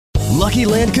Lucky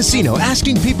Land Casino,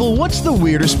 asking people, what's the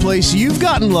weirdest place you've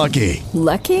gotten lucky?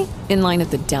 Lucky? In line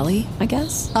at the deli, I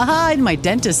guess? Aha, in my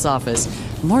dentist's office.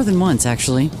 More than once,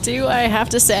 actually. Do I have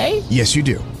to say? Yes, you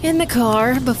do. In the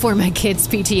car before my kids'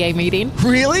 PTA meeting.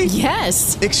 Really?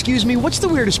 Yes. Excuse me, what's the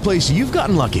weirdest place you've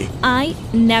gotten lucky? I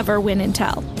never win and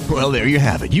tell. Well, there you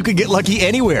have it. You can get lucky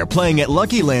anywhere, playing at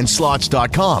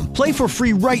LuckyLandSlots.com. Play for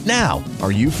free right now.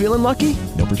 Are you feeling lucky?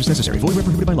 No purchase necessary. Void where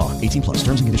prohibited by law. 18 plus.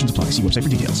 Terms and conditions apply. See website for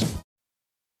details.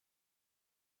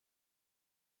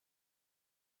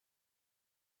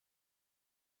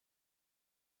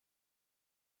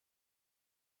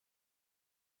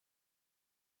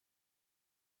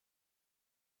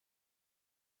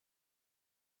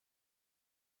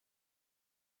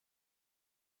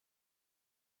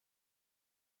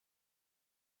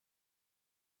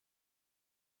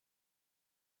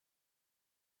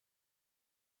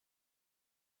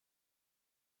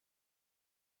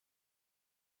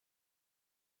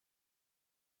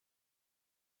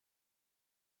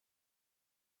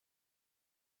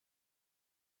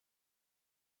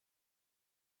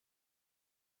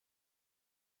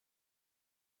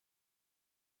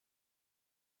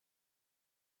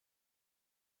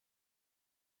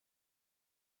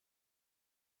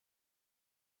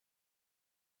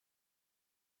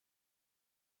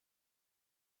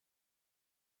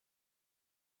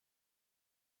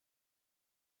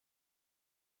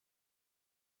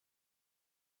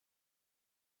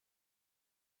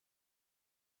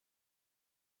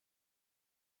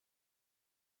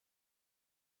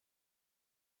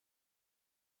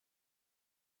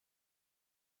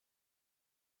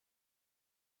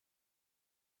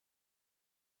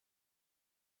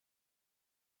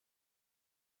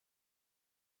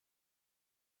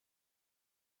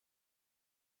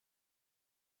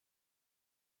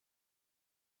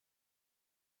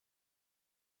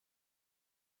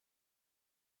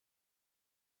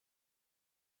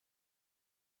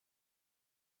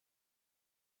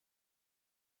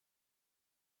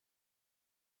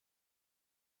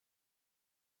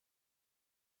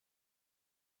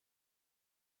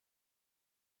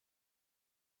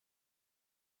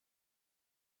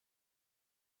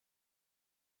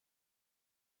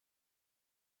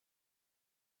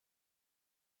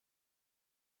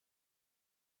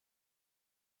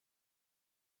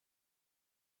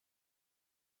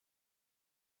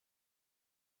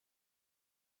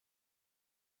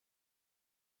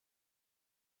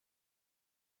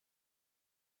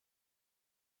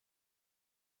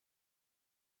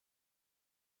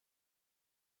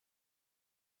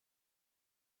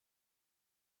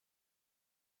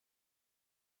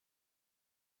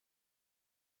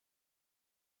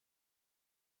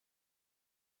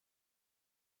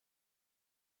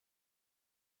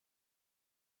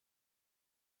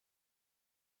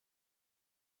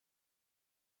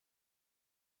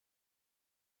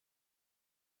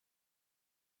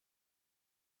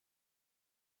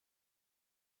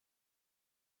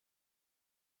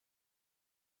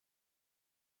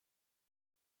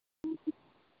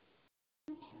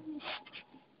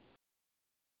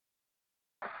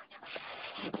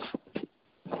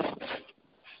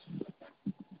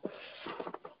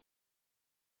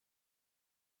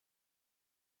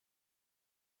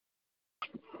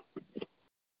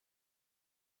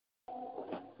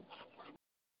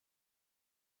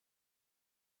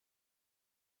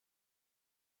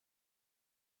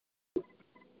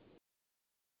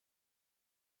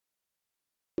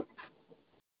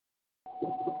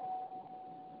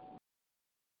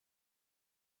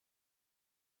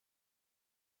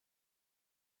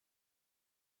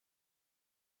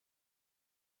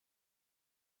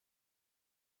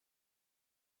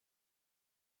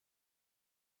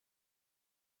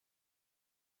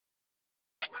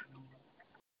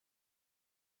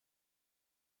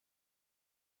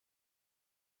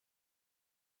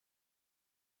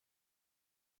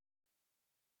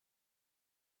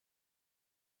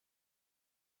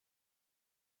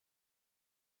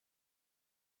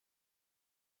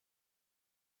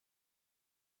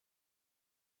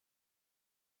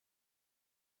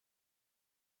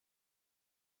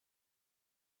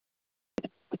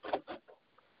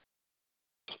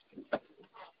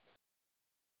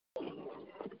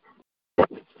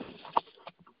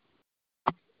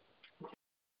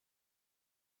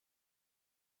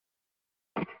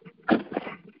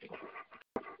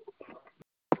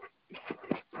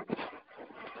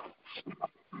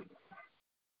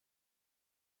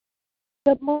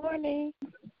 Good morning.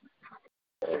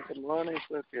 Hey, good morning,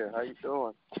 Cynthia. How you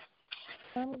doing?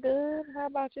 I'm good. How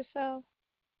about yourself?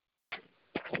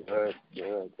 Good,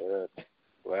 good, good.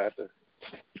 Glad to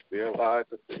be alive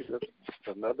to see this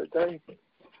another day.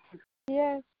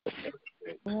 Yes.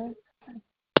 Well,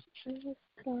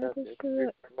 God is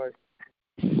good.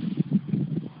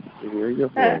 To hear your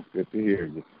voice. Good to hear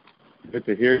you. Good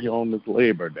to hear you on this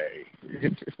Labor Day.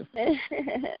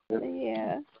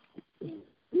 Yeah.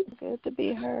 Good to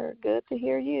be heard. Good to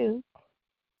hear you.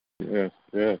 Yes.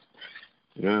 Amen.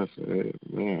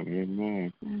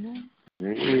 Amen. Mm-hmm.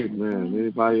 Amen.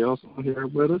 Anybody else on here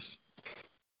with us?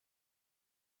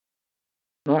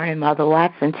 Morning, Mother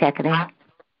Watson, checking in.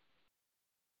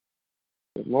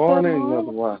 Good morning,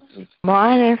 Mother Watson.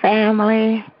 Morning,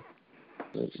 family.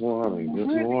 Good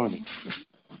morning.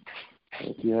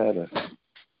 Hope you had a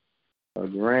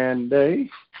grand day.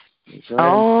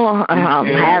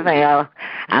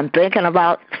 I'm thinking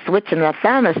about switching the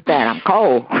thermostat. I'm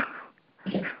cold.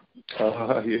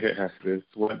 Yeah, this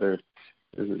weather,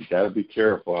 got to be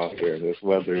careful out here. This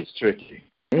weather is tricky.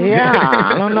 Yeah,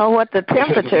 I don't know what the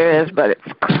temperature is, but it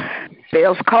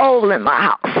feels cold in my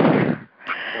house.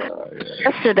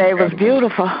 Yesterday was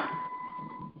beautiful.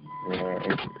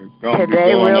 It's going to be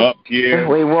going up here.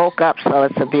 We woke up, so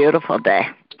it's a beautiful day.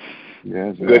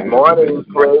 Yes, Good morning.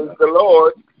 Praise the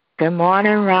Lord. Good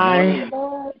morning, Ronnie.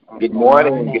 Good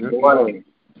morning. Good morning.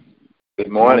 Good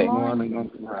morning.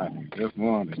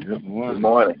 Good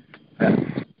morning.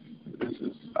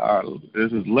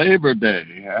 This is Labor Day.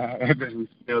 We're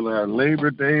still in our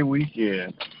Labor Day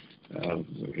weekend.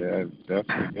 Yeah,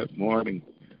 definitely good morning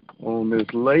on this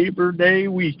Labor Day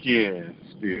weekend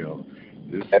still.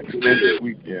 This extended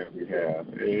weekend we have.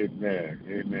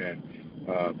 Amen.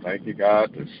 Thank you,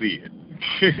 God, to see it.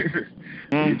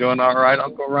 You doing all right,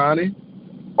 Uncle Ronnie?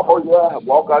 Oh, yeah.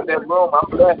 Walk out that room. I'm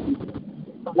blessed.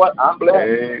 What? I'm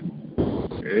blessed.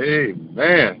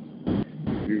 Amen.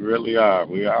 We really are.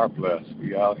 We are blessed.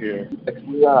 We out here. Yes,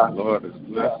 we are. The Lord is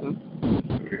blessing.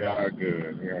 We are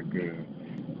good.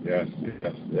 Yes.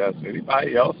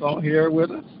 Anybody else on here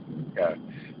with us? Okay.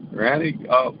 Randy,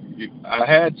 I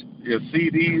had your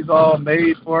CDs all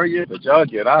made for you, but y'all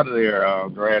get out of there,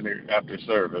 Randy, after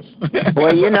service.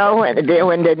 Well, when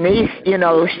Denise,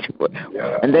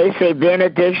 when they say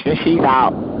benediction, she's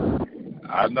out.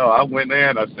 I know. I went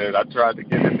in. I tried to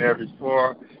get in there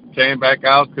before, came back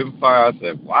out, couldn't find. I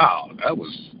said, wow,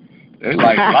 they're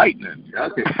like lightning.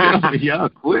 Y'all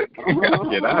quick.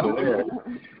 Get out of there.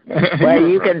 Well,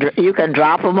 you can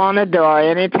drop them on the door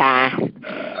anytime.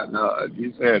 No,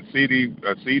 you said a CD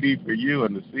for you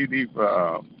and the CD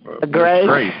for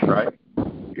Grace, right?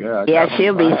 Yeah. Yeah,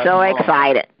 she'll be so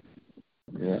excited.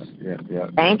 Yeah.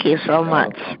 Thank you so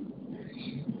much.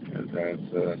 Set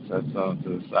some to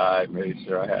the side, made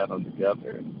sure I had them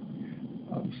together. And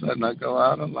all of a sudden I go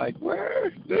out, I'm like,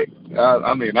 where's Dick?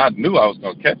 I knew I was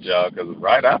going to catch y'all because it was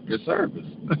right after service.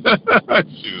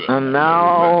 Sure.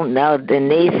 No,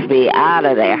 Denise be out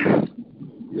of there.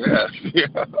 Yeah.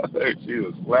 She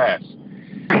was flash.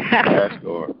 Flash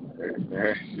door.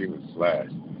 She was flash.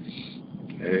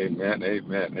 Amen.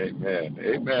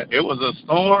 It was a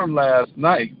storm last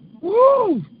night.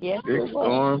 Woo! Yes, big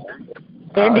storm.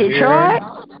 In Detroit?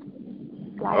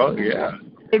 Oh, yeah.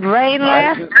 It rained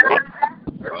last night?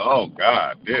 Oh,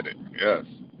 God, did it? Yes.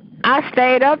 I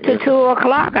stayed up to 2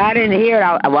 o'clock. I didn't hear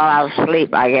it while I was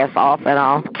asleep, I guess, off and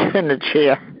on in the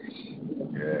chair.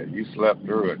 Yeah, you slept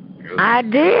through it. I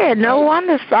did. No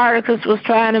wonder Spartacus was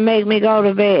trying to make me go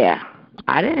to bed.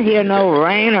 I didn't hear no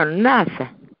rain or nothing.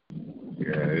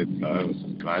 Yeah, it was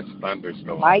a nice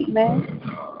thunderstorm. Lightning?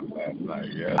 Last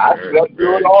night, yeah. I slept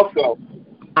through it also.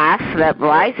 I slept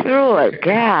right through it.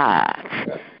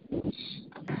 God.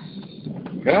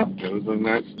 Yeah, it was a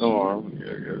nice storm.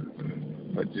 Yeah.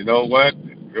 But you know what?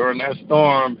 During that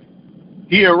storm,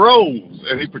 he arose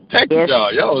and he protected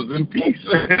y'all. Y'all was in peace.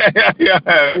 Yeah,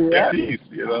 peace,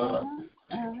 Y'all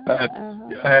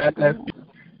had that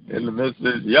in the midst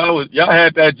of y'all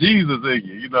had that Jesus in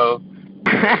you,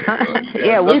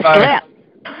 Yeah, we slept.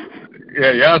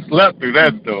 Yeah, y'all slept through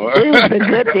that storm. We was the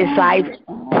good disciples.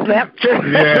 Slept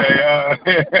through. Yeah,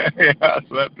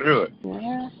 slept through it.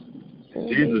 Yeah.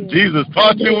 Jesus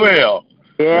taught you well.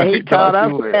 Yeah, he taught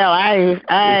us well. I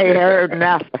heard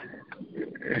nothing.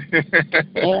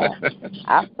 Yeah,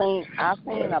 I seen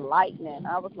a lightning.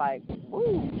 I was like,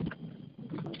 ooh.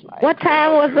 What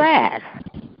time was that?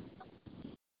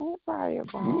 Probably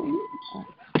about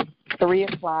 3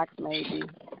 o'clock, maybe.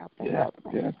 Yeah.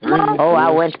 Oh, I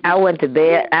went to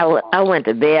bed. I went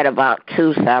to bed about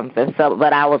 2 something. So,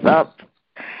 but I was up.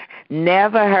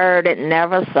 Never heard it.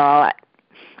 Never saw it.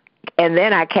 And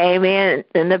then I came in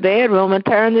the bedroom and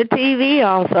turned the TV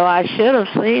on, so I should have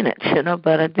seen it,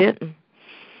 but I didn't.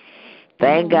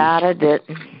 Thank God I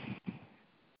didn't.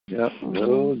 Yep.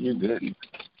 No, you didn't.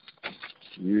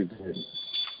 You didn't.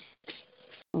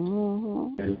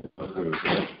 Mm-hmm.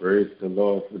 Praise the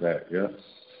Lord for that. Yes.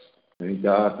 Thank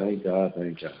God, thank God,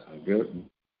 thank God. Good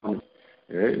morning.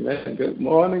 Amen. Good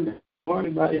morning. Good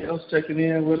morning. Anybody else checking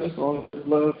in with us on the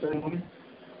Love Family?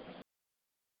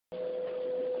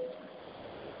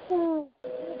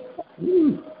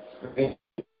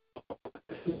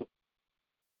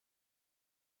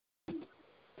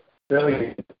 Tell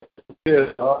you,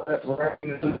 all that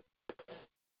rain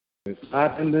is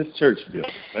not in this church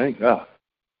building. Thank God.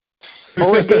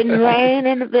 Oh, it didn't rain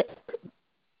in the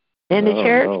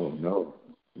church? No.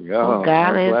 Yeah, oh,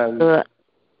 God is good.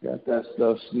 Got that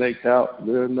stuff snaked out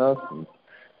good enough. And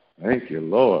thank you,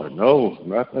 Lord. No,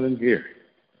 nothing in here.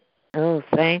 Oh,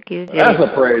 thank you, Jesus. That's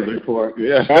a praise report.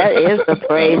 Yeah. That is a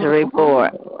praise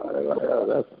report.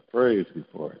 That's a praise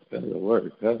report. That'll work.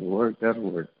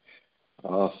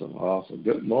 Awesome.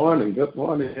 Good morning.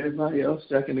 Everybody else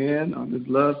checking in on this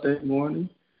Love Day morning?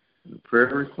 The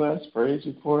prayer requests, praise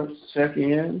reports,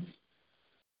 check-ins.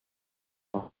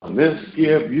 On this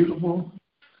here beautiful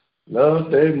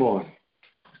Love Day morning.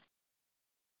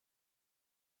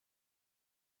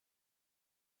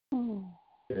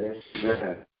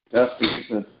 Amen. That's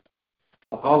keeping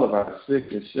all of our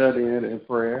sick and shut in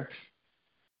prayer.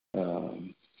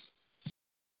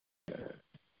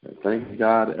 Thank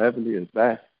God Ebony is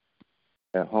back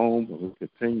at home, but we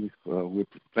continue.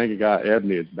 Thank God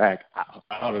Ebony is back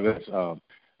out of that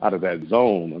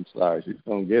zone. I'm sorry, she's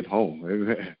gonna get home.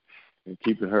 Amen. And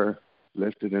keeping her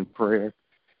lifted in prayer,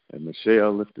 and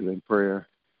Michelle lifted in prayer.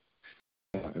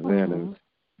 Amen.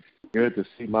 It's good to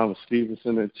see Mama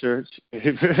Stevenson in church.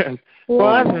 Amen.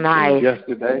 Was nice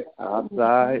yesterday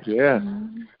outside. Yes.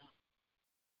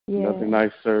 Another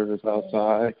nice service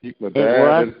outside. Keep my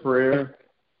dad in prayer.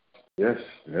 Yes,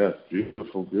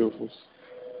 beautiful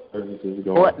services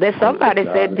going. Well, somebody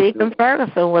said Deacon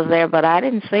Ferguson was there, but I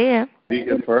didn't see him.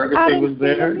 Deacon Ferguson was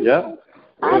there. Yep.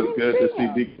 It was good to see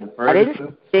Deacon Ferguson. I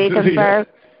didn't see Deacon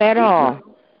Ferguson at all.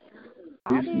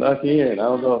 He snuck in. I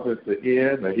don't know if it's the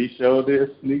end, but he sure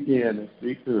did sneak in and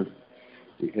speak to us.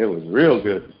 It was real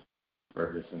good,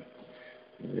 Ferguson.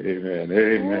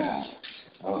 Amen.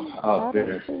 Out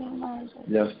there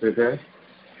yesterday.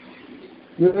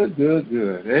 Good.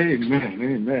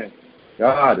 Amen.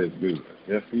 God is good.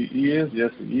 Yes, He is.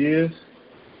 Yes, He is.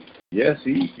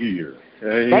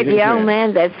 That young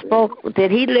man that spoke,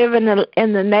 did he live in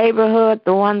the neighborhood,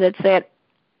 the one that said,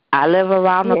 I live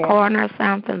around the corner or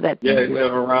something? He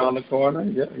live around the corner.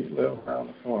 Yeah, he live around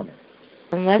the corner.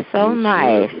 And that's so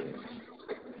nice.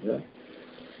 Yeah.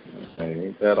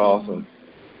 Ain't that awesome?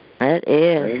 It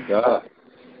is. Thank God.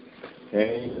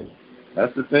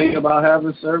 That's the thing about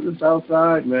having service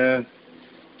outside, man.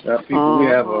 People, we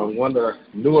have one of our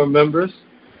newer members,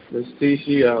 Miss T.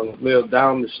 She lived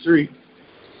down the street.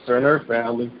 Her and her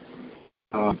family.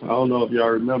 I don't know if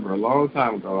y'all remember. A long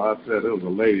time ago, I said it was a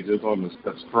lady just on the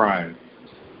steps crying,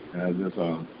 and I just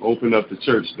opened up the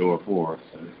church door for her.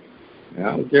 And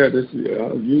I don't care I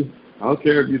don't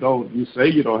care if you say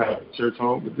you don't have a church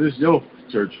home, but this is your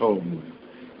church home.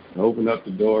 And open up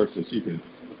the door so she can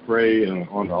pray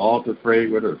on the altar, pray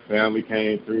with her family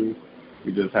came through.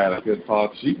 We just had a good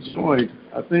talk. She joined,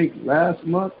 I think, last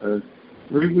month or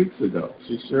 3 weeks ago.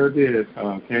 She sure did.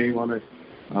 Came on a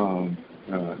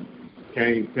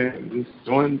just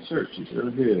joined the church. She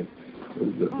sure did. It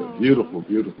was beautiful.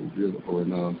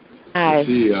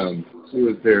 And she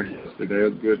was there yesterday.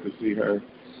 It was good to see her.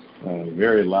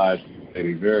 Very lively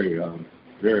lady,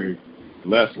 very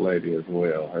blessed lady as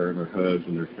well. Her and her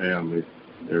husband, her family.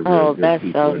 They're really good that's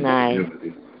people so in nice. the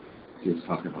community.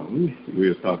 We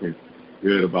was talking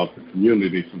good about the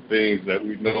community, some things that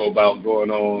we know about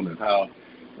going on, and how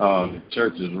the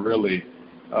church is really,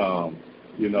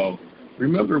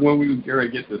 remember when we were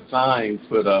going to get the signs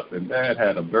put up, and Dad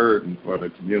had a burden for the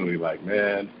community. Like,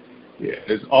 man,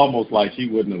 it's almost like he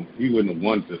wouldn't have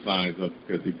wanted the signs up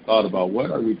because he thought about what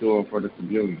are we doing for the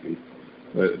community.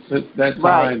 But since that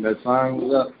time, that sign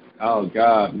was up, oh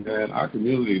God, man, our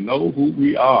community know who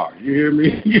we are. You hear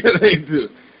me? Yeah, they do.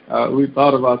 We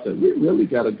thought about that. We really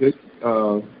got a good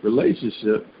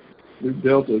relationship. We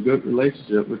built a good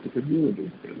relationship with the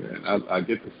community. And I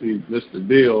get to see Mr.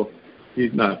 Bill.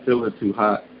 He's not feeling too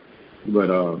hot, but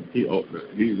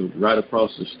he's right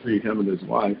across the street. Him and his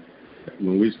wife.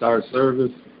 When we start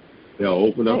service, they'll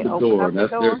open up the door.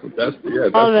 That's so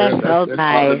nice.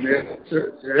 Part of their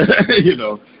church.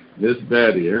 Miss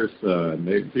Betty, her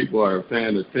son. People are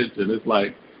paying attention. It's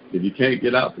like if you can't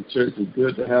get out to church, it's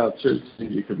good to have church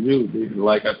in your community.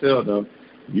 Like I tell them,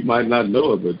 you might not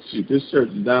know it, but this church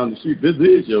is down the street. This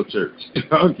is your church.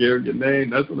 I don't care if your name.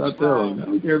 That's what I tell them. I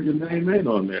don't care if your name ain't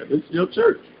on there. This is your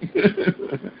church.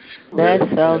 That's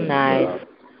so nice.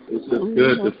 it's just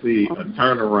good to see a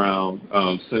turnaround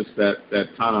since that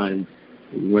time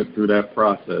we went through that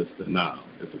process to now.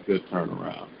 It's a good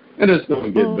turnaround. And it's going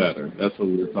to get better. That's what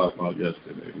we were talking about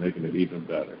yesterday, making it even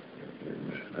better.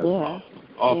 Amen. That's awesome.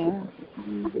 Awesome.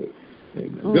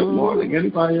 Amen. Good morning.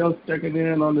 Anybody else checking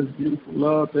in on this beautiful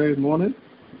love day morning?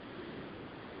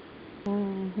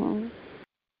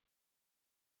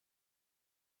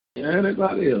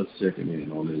 Anybody else checking in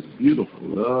on this beautiful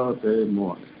love day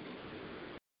morning?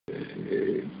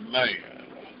 Amen.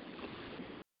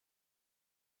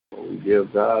 We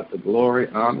give God the glory,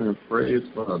 honor, and praise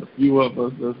for the few of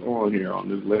us that's on here on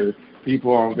this Labor.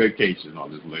 People are on vacation on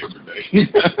this Labor Day.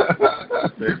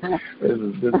 this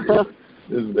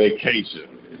is vacation.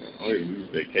 We're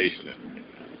vacationing.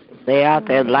 They out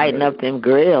there lighting up them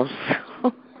grills.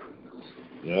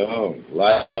 Yo,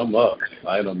 light them up.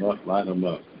 Light them up. Light them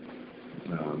up.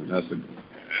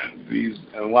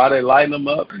 And while they light them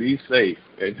up, be safe.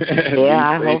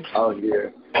 Yeah, be safe out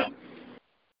here.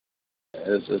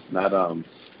 It's just not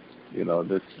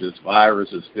this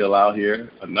virus is still out here.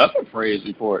 Another praise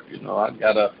report. I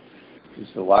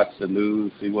used to watch the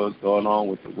news, see what's going on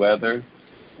with the weather,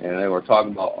 and they were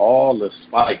talking about all the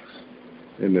spikes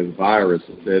in this virus.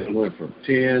 It said it went from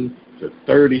 10 to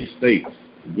 30 states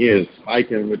again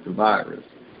spiking with the virus.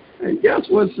 And guess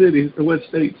what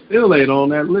state still ain't on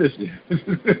that list yet?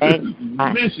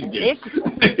 Michigan.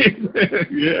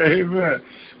 Yeah, amen.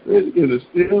 Michigan is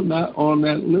still not on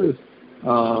that list.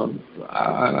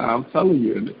 I'm telling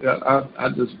you, I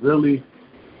just really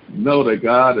know that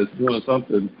God is doing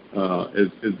something,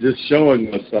 is just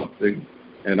showing us something,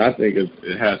 and I think it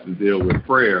has to deal with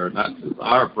prayer, not just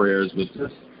our prayers, but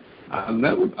just,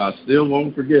 I still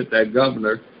won't forget that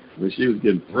governor when she was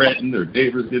getting threatened, her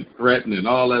neighbors getting threatened, and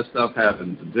all that stuff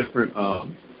happened. The different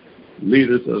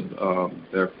leaders of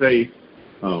their faith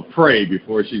pray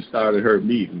before she started her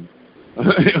meeting.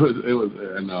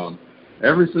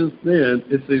 Ever since then,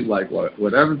 it seems like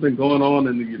whatever's been going on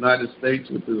in the United States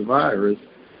with this virus,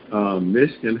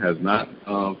 Michigan has not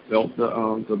felt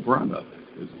the brunt of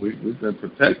it. We've been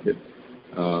protected,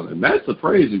 and that's a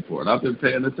praise report. I've been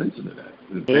paying attention to that.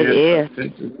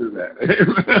 Attention to that.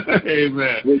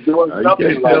 Amen. You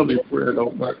can't tell me prayer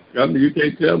don't work. You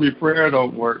can't tell me prayer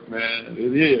don't work, man.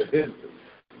 It is.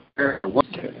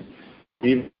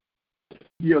 Even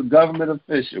you're a government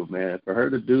official, man. For her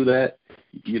to do that,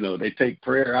 they take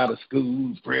prayer out of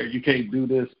schools. Prayer, you can't do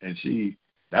this, and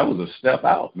that was a step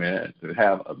out, man, to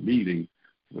have a meeting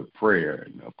with prayer.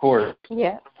 And of course,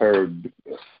 her big,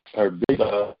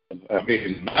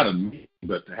 not a meeting,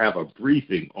 but to have a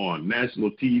briefing on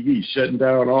national TV, shutting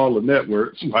down all the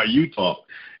networks while you talk,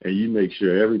 and you make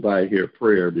sure everybody hear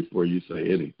prayer before you say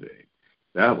anything.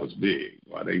 That was big.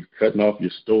 While they cutting off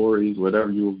your stories,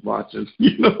 whatever you were watching,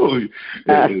 and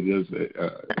then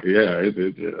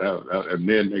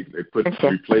they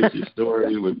replace your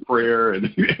story with prayer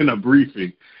and a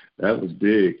briefing. That was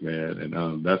big, man,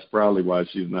 and that's probably why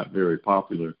she's not very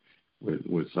popular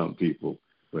with some people,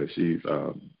 but she's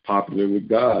popular with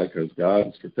God because God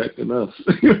is protecting us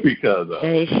because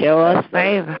He show us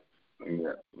favor.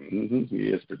 Yeah, He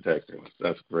is protecting us.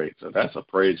 That's great. So that's a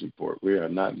praise report. We are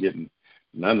not getting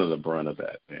none of the brunt of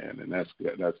that, man, and that's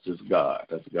good. That's just God.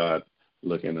 That's God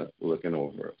looking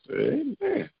over us.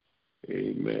 Amen.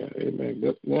 Amen. Amen.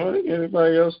 Good morning.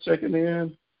 Anybody else checking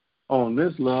in on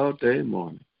this Love Day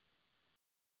morning?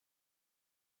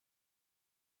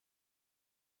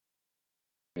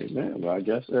 Amen. Well, I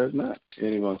guess there's not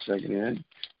anyone checking in.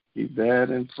 Keep that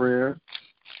in prayer.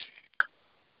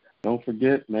 Don't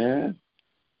forget, man,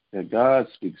 that God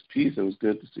speaks peace. It was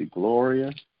good to see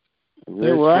Gloria.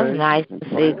 It was nice to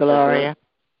see Gloria.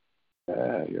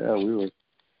 Yeah, we've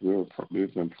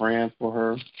been praying for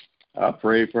her. I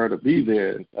prayed for her to be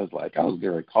there. I was going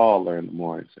to call her in the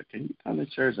morning. I said, "Can you come to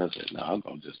church?" I said, "No, I'm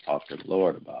going to just talk to the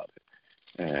Lord about it."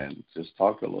 And just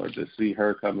talk to the Lord. To see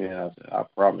her come in, I said, "I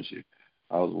promise you,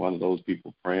 I was one of those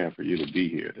people praying for you to be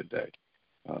here today."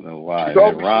 I don't know why.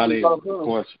 And Ronnie, of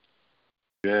course.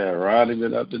 Yeah, Ronnie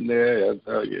been up in there. I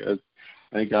tell you,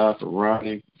 thank God for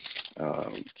Ronnie,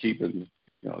 giving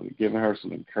her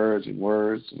some encouraging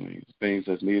words, things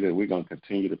that's needed. We're going to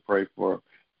continue to pray for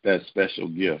that special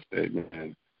gift,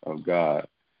 amen, of God,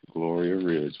 Gloria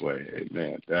Ridgeway,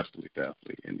 amen, definitely.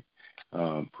 And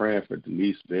praying for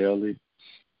Denise Bailey,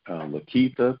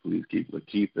 Lakeitha, please keep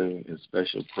Lakeitha in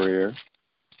special prayer,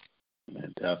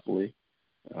 and definitely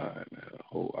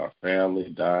our family,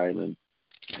 Diamond,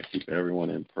 and keep everyone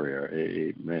in prayer,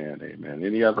 amen.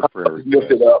 Any other prayer requests?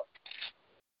 Lift it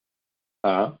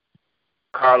up.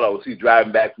 Carlos, he's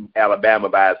driving back from Alabama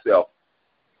by himself.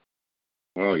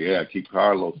 Oh, yeah, keep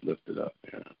Carlos lifted up.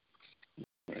 Yeah.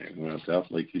 And we'll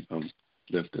definitely keep him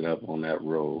lifted up on that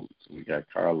road. So we got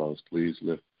Carlos. Please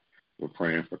lift. We're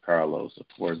praying for Carlos. Of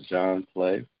course, John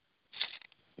Clay,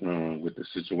 with the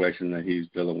situation that he's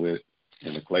dealing with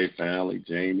in the Clay family,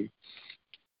 Jamie,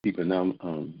 keeping them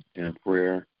in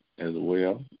prayer as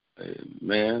well.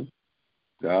 Amen.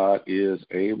 God is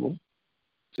able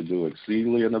to do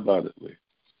exceedingly and abundantly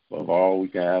above all we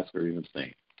can ask or even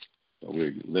think. So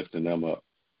we're lifting them up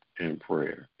in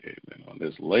prayer. Amen. On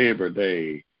this Labor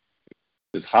Day,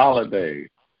 this holiday,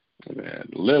 amen.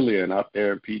 Lillian out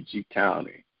there in PG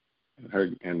County and her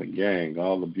and the gang,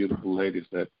 all the beautiful ladies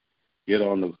that get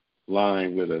on the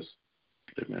line with us.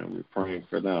 Amen. We're praying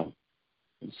for them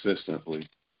consistently.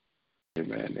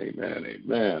 Amen, amen,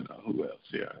 amen. Who else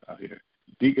here out here?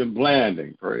 Deacon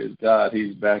Blanding, praise God,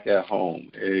 he's back at home.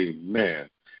 Amen.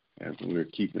 And we're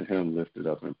keeping him lifted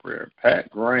up in prayer. Pat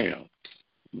Graham,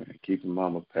 amen, keeping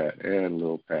Mama Pat and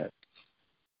little Pat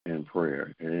in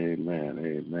prayer. Amen,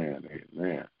 amen,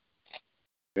 amen.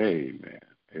 Amen,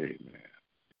 amen,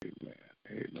 amen,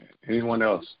 amen. Anyone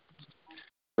else?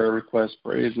 Prayer requests,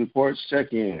 praise reports,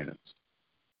 check-ins.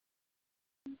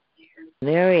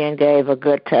 Miriam gave a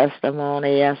good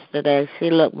testimony yesterday.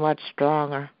 She looked much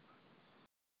stronger.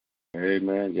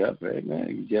 Amen. Yep. Amen.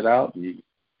 You get out and you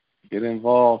get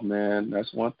involved, man.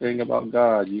 That's one thing about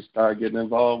God. You start getting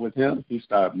involved with Him, He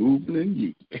start moving in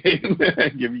you.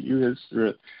 Amen. Giving you His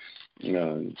strength. You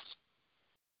know.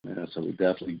 And so we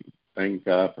definitely thank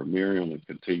God for Miriam and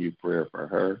continue prayer for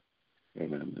her.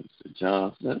 Amen. Mr.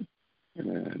 Johnson.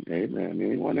 Amen. Amen.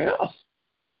 Anyone else?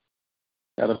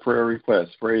 Got a prayer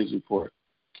request, praise report.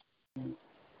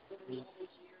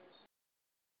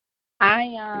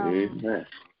 I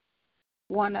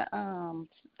want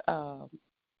to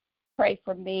pray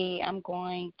for me. I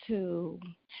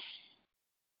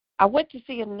went to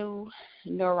see a new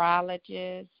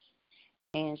neurologist,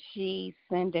 and she's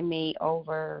sending me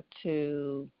over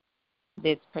to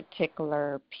this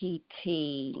particular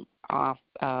PT off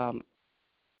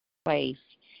place.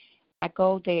 I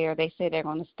go there. They say they're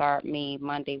going to start me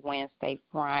Monday, Wednesday,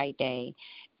 Friday.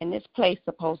 And this place is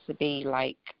supposed to be,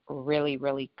 like, really,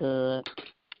 really good.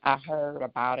 I heard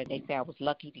about it. They say I was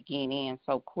lucky to get in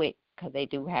so quick because they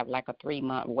do have, like, a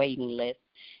 3-month waiting list.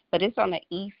 But it's on the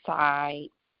east side.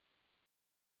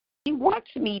 She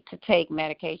wants me to take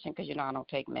medication because, I don't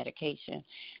take medication.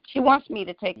 She wants me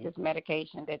to take this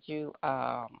medication that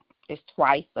is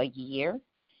twice a year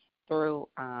through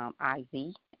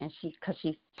IV. And she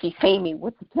seen me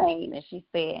with the cane, and she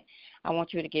said, I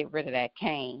want you to get rid of that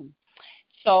cane.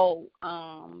 So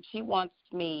she wants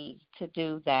me to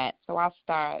do that. So I'll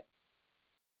start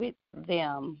with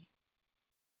them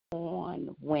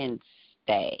on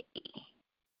Wednesday.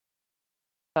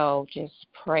 So just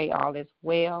pray all is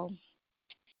well.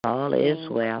 All is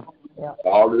well.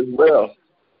 All is well.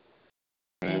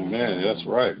 Amen. That's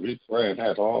right. We're praying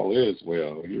that all is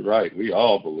well. You're right. We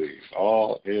all believe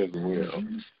all is well.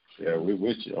 Yeah, we're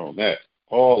with you on that.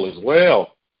 All is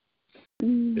well.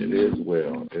 It is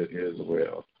well. It is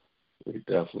well. We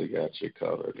definitely got you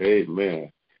covered.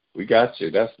 Amen. We got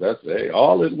you. That's hey,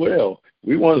 all is well.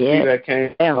 We want to see that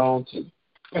came on too.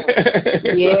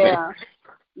 Yeah.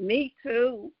 Me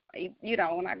too.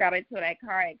 When I got into that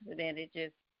car accident, it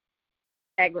just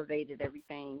aggravated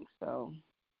everything. So.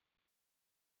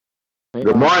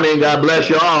 Good morning. God bless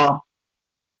you all.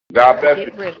 God bless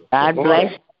you. God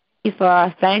bless you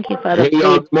for. Thank you for the. Hey,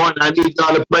 y'all, good morning. I need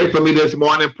y'all to pray for me this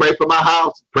morning. Pray for my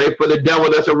house. Pray for the devil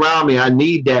that's around me. I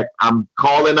need that. I'm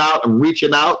calling out. I'm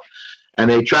reaching out, and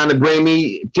they trying to bring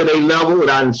me to their level, and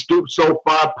I done stooped so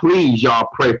far. Please, y'all,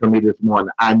 pray for me this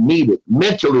morning. I need it.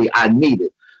 Mentally, I need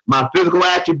it. My physical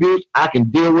attributes I can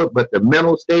deal with, but the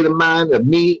mental state of mind of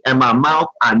me and my mouth,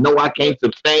 I know I can't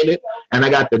sustain it, and I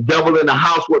got the devil in the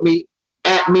house with me,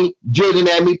 at me, jigging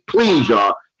at me. Please,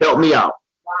 y'all, help me out.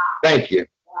 Thank you.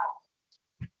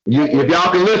 If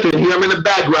y'all can listen, hear them in the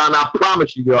background. I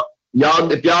promise you,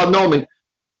 y'all. If y'all know me,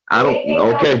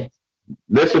 okay.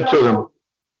 Listen to them.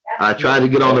 I try to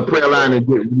get on the prayer line and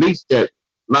release that.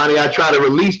 Lonnie, I try to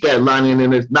release that, Lonnie,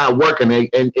 and it's not working. And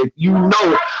if you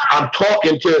know, I'm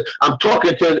talking to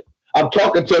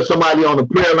somebody on the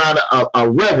prayer line, a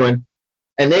reverend,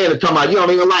 and they're talking about you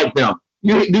don't even like them.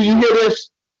 Do you hear this?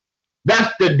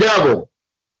 That's the devil.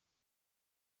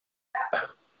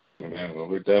 Yeah, well,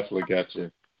 we definitely got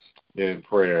you in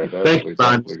prayer. Thank you,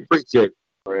 man. Appreciate it.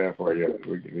 Prayer for you.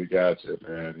 We got you,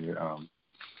 man.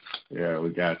 Yeah, we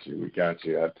got you. We got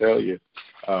you. I tell you,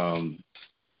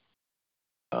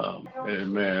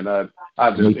 man,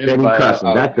 I just invite that's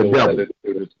the devil.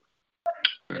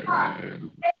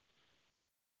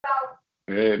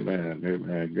 Amen.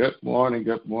 Amen. Good morning.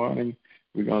 Good morning.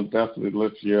 We're gonna definitely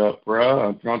lift you up, bro.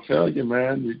 I'm gonna tell you,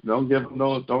 man. You don't give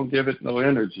it no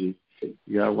energy.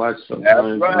 You gotta watch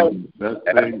sometimes. That's right. Best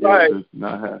That's thing right. is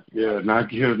not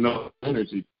give no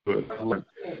energy to it.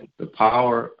 The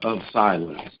power of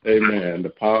silence. Amen. The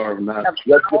power of not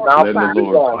letting the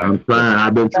Lord. I'm trying.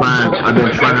 I've been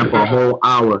trying for a whole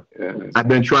hour. Yeah. I've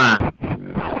been trying.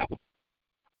 Yeah.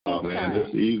 Oh man,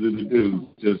 it's easy to do.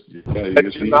 It's easy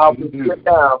to do.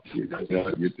 You can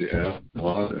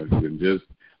just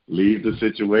leave the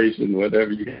situation,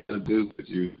 whatever you got to do. But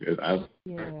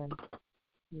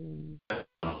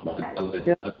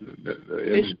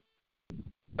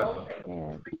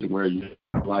where you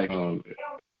like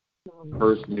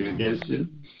personally against you.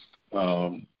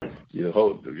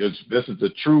 This is the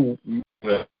true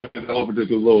over to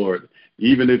the Lord.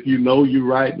 Even if you know you're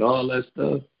right and all that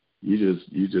stuff, you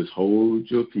just hold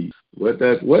your peace. What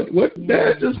Dad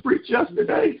just preached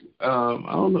yesterday? I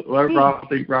don't know. I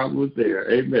think Rob was there.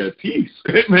 Amen. Peace.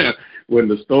 Amen. When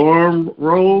the storm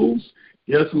rolls,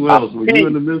 guess who else? When you're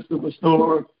in the midst of a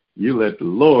storm, you let the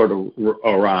Lord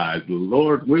arise. The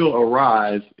Lord will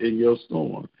arise in your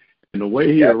storm. And the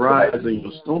way he arises in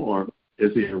your storm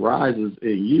is he arises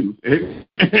in you.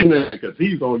 Because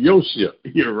he's on your ship.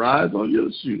 He arises on your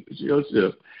ship.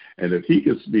 And if he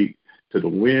can speak to the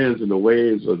winds and the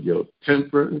waves of your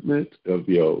temperament, of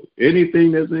your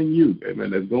anything that's in you,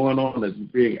 amen, that's going on, that's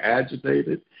being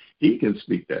agitated, he can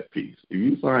speak that peace. If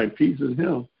you find peace in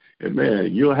him,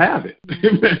 amen, you'll have it.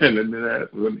 Amen. And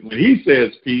when he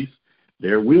says peace,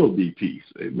 there will be peace.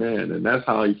 Amen. And that's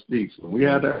how he speaks. When we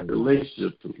have that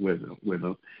relationship with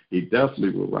him, he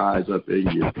definitely will rise up in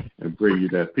you and bring you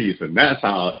that peace. And that's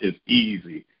how it's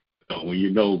easy when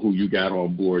you know who you got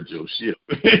on board your ship.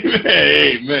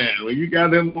 Amen. When you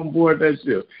got them on board that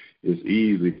ship, it's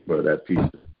easy for that peace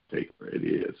to take where it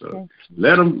is. So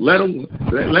let him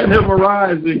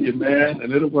arise in you, man,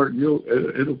 and it'll work.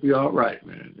 It'll be all right,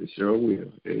 man. It sure will.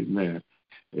 Amen.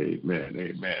 Amen.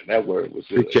 Amen. That word was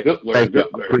good. Good word. Good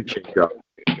word. Appreciate you.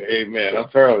 Amen. I'm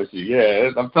telling you.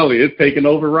 Yeah, I'm telling you, it's taking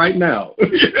over right now.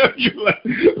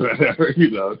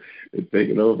 It's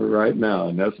taking over right now,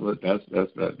 and that's the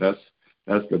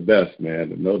best, man.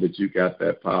 To know that you got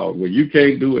that power. When you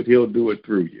can't do it, he'll do it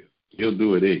through you. He'll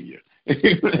do it in you.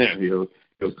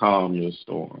 He'll calm your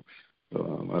storm.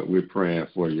 So we're praying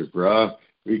for you, bro.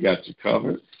 We got you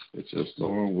covered. That your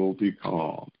storm will be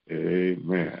calm.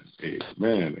 Amen. Amen.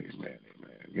 Amen.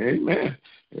 Amen.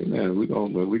 Amen.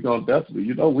 We're gonna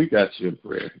definitely, we got you in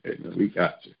prayer. Amen. We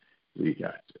got you.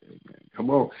 Amen. Come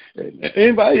on.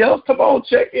 Anybody else? Come on,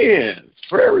 check in.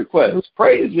 Prayer requests,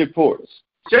 praise reports.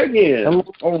 Check in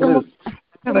on this.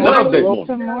 Good morning.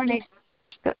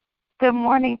 Good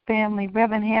morning, family.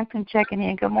 Reverend Hampton checking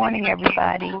in. Good morning,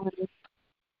 everybody.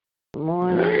 Good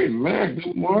morning. Hey, man.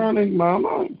 Good morning,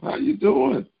 Mama. How you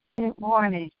doing? Good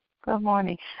morning. Good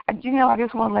morning. I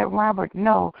just want to let Robert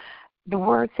know the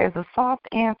word says a soft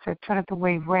answer turneth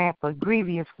away wrath, but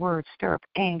grievous words stir up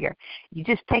anger. You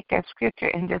just take that scripture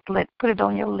and just put it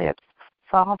on your lips.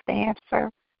 Soft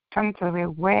answer turneth away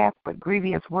wrath, but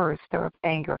grievous words stir up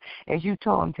anger. As you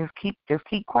told him, just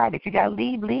keep quiet. If you gotta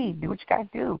leave, leave. Do what you gotta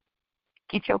do.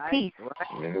 Get your peace.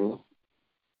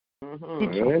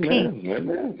 Get your peace.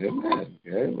 Amen.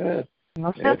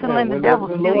 No sense in letting the devil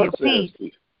steal your peace.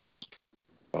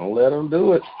 Don't let him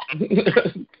do it.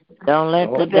 Don't let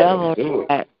the devil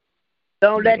ride.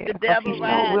 Don't let the devil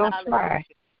ride. We'll try.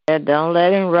 Yeah, don't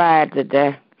let him ride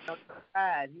today.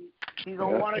 He's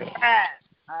going to want to ride.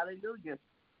 Hallelujah.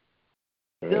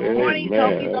 Good morning,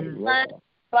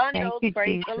 Toki.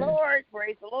 Praise the Lord.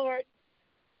 Praise the Lord.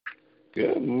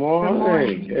 Good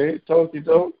morning. Hey, Toki.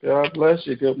 God bless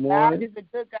you. Good morning. God is a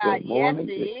good God. Yes,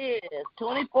 he is.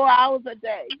 24 hours a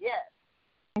day. Yes.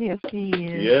 Yes, he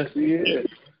is. Yes, he is.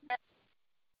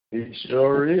 He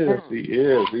sure is. He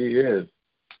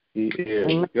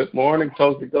is. Good morning,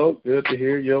 Toki. Good to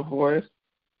hear your voice.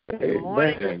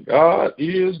 Amen. God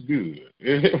is good.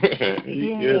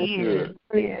 He is good.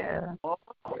 Yeah.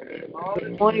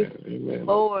 Amen.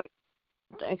 Lord,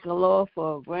 thank the Lord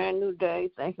for a brand new day.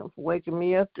 Thank him for waking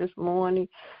me up this morning.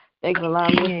 Thank him for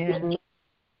allowing me to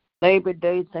Labor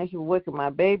Day. Thank you for waking my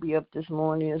baby up this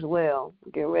morning as well.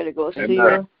 Getting ready to go see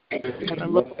her.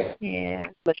 Yeah.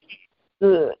 But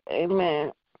good.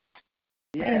 Amen.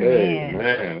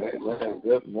 Amen.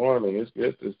 Good morning. It's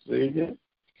good to see you.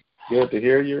 Good to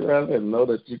hear you, rather, and know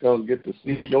that you're going to get to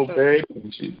see your baby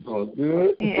and she's doing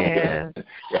good. Yeah.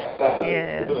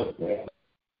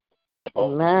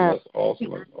 Awesome. That's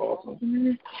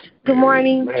awesome. Good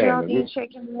morning, Geraldine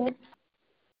checking in.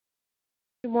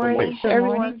 Good morning,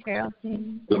 everyone.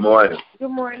 Good morning. Good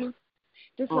morning.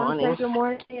 Just want to say good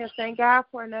morning and thank God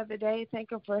for another day.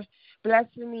 Thank Him for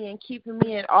blessing me and keeping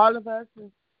me and all of us.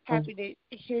 And happy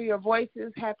to hear your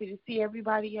voices. Happy to see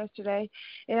everybody yesterday.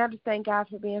 And I just thank God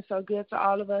for being so good to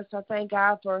all of us. I thank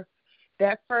God for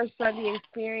that first Sunday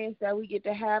experience that we get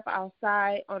to have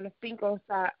outside on the Finkel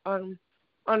side. On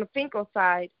the Finkel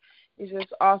side is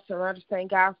just awesome. I just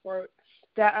thank God for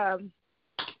that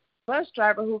bus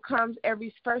driver who comes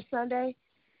every first Sunday.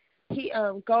 He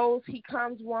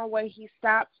comes one way, he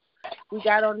stops. We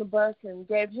got on the bus and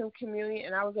gave him communion,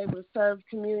 and I was able to serve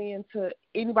communion to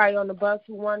anybody on the bus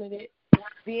who wanted it.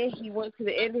 Then he went to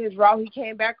the end of his route. He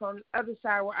came back on the other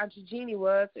side where Auntie Jeannie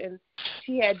was, and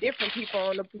he had different people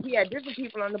on the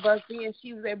bus. Then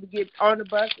she was able to get on the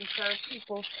bus and serve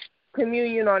people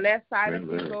communion on that side of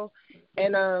people.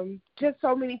 And just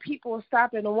so many people were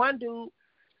stopping. The one dude,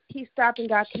 he stopped and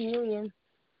got communion.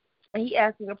 And he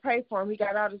asked me to pray for him. He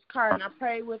got out his car, and I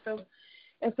prayed with him.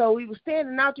 And so we were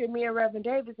standing out there, me and Reverend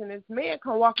Davis, and this man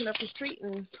come walking up the street,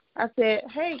 and I said,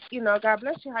 hey, God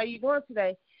bless you. How you doing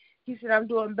today? He said, I'm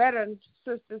doing better,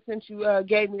 sister, since you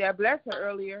gave me that blessing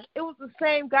earlier. It was the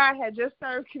same guy I had just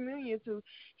served communion to.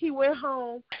 He went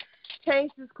home,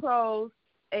 changed his clothes,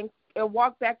 and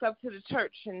walked back up to the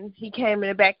church, and he came in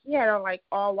the back. He had on, like,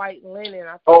 all white linen.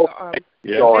 I think,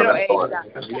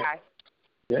 middle-aged guy.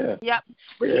 Yeah. Yep.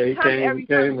 But he comes every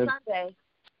Sunday.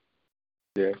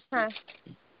 Yeah. Huh?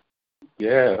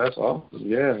 Yeah, that's awesome.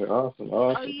 Yeah, awesome.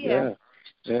 Oh, yeah.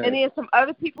 And then some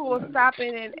other people were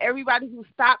stopping, and everybody who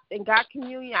stopped and got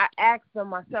communion, I asked them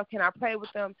myself, can I pray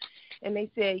with them? And they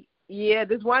said, yeah.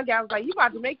 This one guy was like, you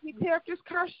about to make me tear up this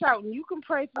car shouting. You can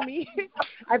pray for me.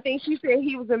 I think she said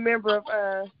he was a member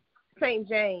of St.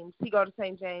 James. He go to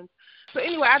St. James. So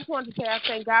anyway, I just wanted to say I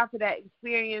thank God for that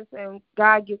experience, and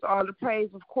God gets all the praise,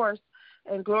 of course,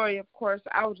 and glory, of course.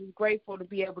 I was just grateful to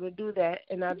be able to do that,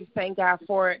 and I just thank God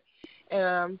for it.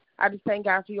 And I just thank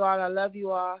God for you all. I love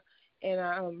you all. And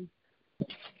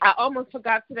I almost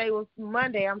forgot today was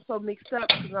Monday. I'm so mixed up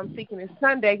because I'm thinking it's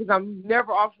Sunday because I'm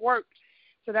never off work.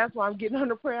 So that's why I'm getting on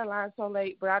the prayer line so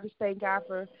late. But I just thank God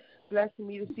for blessing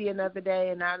me to see another day,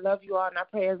 and I love you all, and I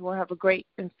pray everyone have a great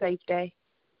and safe day.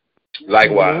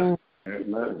 Likewise.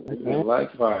 Amen.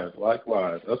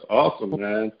 Likewise. That's awesome,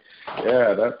 man.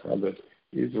 Yeah,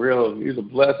 he's a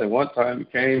blessing. One time he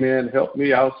came in, helped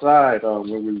me outside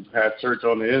when we had church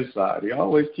on the inside. He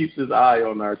always keeps his eye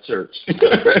on our church.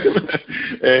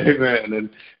 Amen. And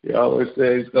he always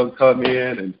says he's going to come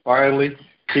in, and finally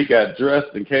he got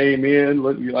dressed and came in,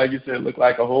 like you said, looked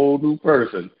like a whole new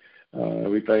person.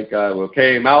 We thank God. Well,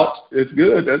 came out. It's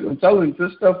good. I'm telling you,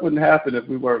 this stuff wouldn't happen if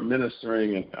we weren't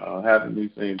ministering and having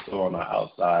these things on the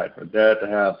outside. For Dad to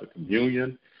have the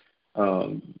communion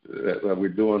that we're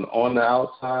doing on the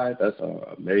outside, that's an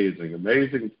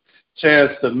amazing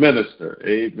chance to minister.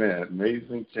 Amen.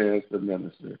 Amazing chance to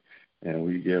minister. And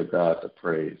we give God the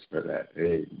praise for that.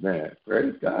 Amen.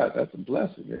 Praise God. That's a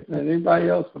blessing. Amen. Anybody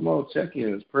else? Come on, check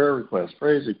in. Prayer requests,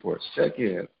 praise reports. Check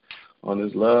in on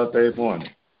this Love Day morning.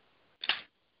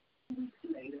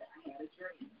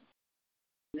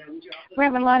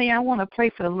 Reverend Lonnie, I want to pray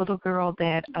for the little girl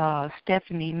that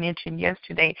Stephanie mentioned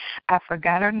yesterday. I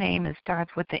forgot her name. It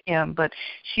starts with the M, but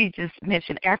she just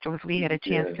mentioned afterwards we had a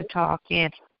chance to talk,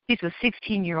 and she's a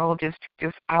 16-year-old just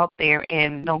out there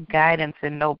and no guidance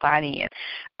and nobody. And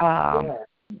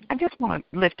I just want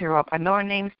to lift her up. I know her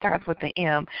name starts with the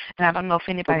M, and I don't know if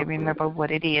anybody remember what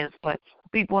it is, but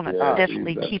we want to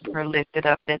definitely keep her lifted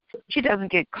up, that she doesn't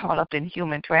get caught up in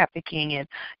human trafficking and,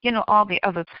 all the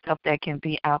other stuff that can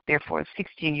be out there for a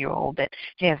 16-year-old that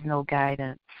has no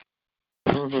guidance.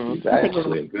 She's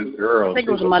actually a good girl. I think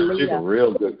it was Malia. She's a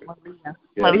real good girl.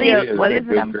 Malia, what is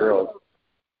it? Girl.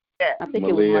 Yeah, I think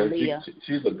Malia. It was Malia.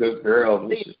 She's a good girl.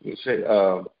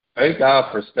 Thank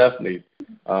God for Stephanie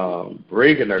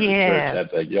bringing her to church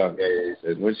at that young age.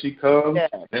 And when she comes,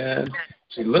 man,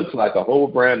 she looks like a whole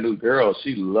brand new girl.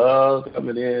 She loves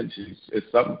coming in. It's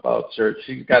something about church.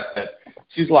 She's got that.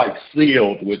 She's like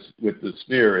sealed with the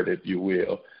Spirit, if you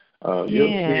will. You'll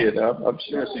see it. I'm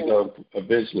sure she's going to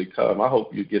eventually come. I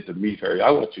hope you get to meet her.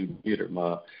 I want you to meet her,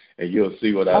 Mom, and you'll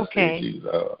see what I see.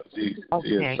 She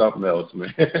is something else,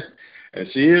 man. And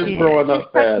she is growing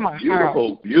up fast.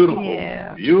 Beautiful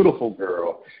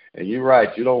girl. And you're right.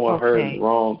 You don't want her in the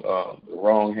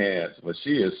wrong hands. But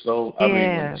she is so. I mean,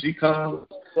 when she comes,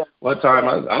 one time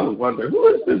I was wondering, who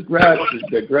is this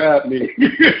that grabbed me?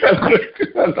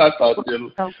 I thought,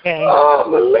 oh,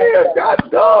 Malia, God,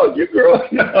 dog, you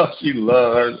growing up. She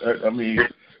loves her. I mean,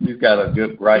 she's got a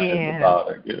good brightness about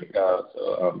her. Give God.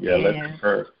 So let's keep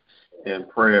her in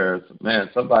prayers. Man,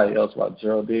 somebody else, while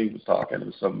Geraldine was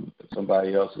talking,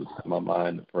 somebody else was in my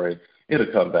mind to pray.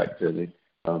 It'll come back to me.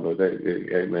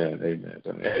 Amen.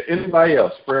 Anybody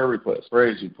else? Prayer requests,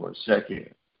 praise reports, check in.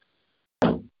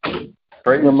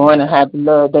 Good morning. Happy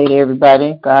Love Day to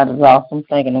everybody. God is awesome.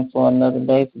 Thanking Him for another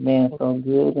day, for being so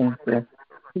good and for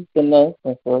keeping us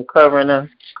and for covering us.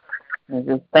 And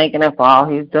just thanking Him for all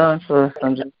He's done for us.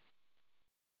 I'm just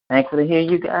thankful to hear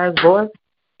you guys' voice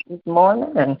this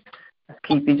morning, and let's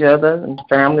keep each other and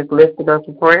families lifted up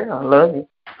in prayer. I love you.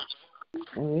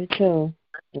 Me too.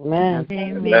 Amen.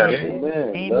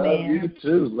 Amen.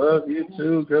 Love you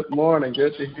too. Good morning.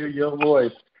 Good to hear your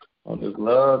voice on this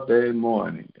Love Day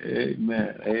morning.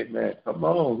 Amen. Come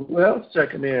on. Who else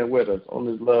checking in with us on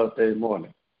this Love Day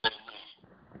morning?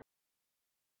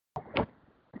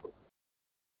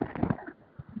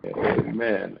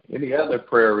 Amen. Any other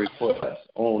prayer requests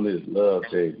on this Love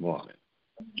Day morning?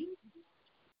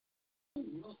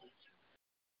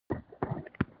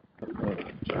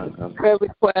 Prayer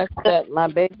request that my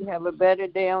baby have a better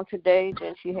day on today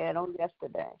than she had on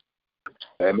yesterday.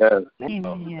 Amen.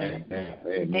 Amen. Amen.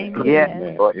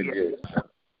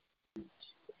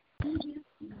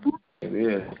 It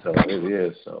is so.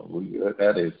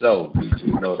 That is so.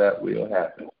 We know that will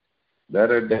happen.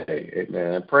 Better day.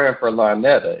 Amen. And praying for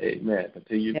Lynetta. Amen.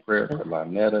 Continue prayer for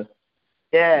Lynetta.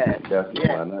 Yes. Definitely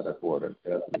Lynetta Porter.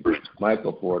 Definitely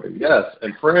Michael Porter. Yes.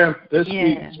 And praying this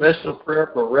week, special prayer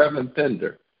for Reverend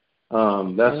Pender.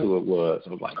 That's who it was. I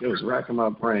was like, it was racking my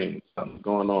brain. Something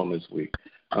going on this week.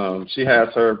 She has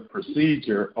her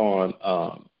procedure on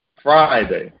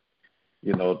Friday,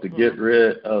 to get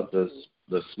rid of the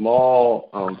small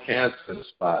cancer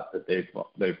spot that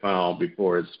they found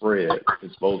before it spread.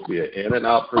 It's supposed to be an in and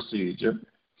out procedure.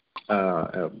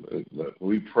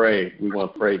 We pray. We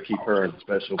want to pray. Keep her in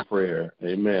special prayer.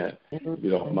 Amen. If you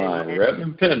don't mind,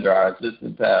 Reverend Pender, our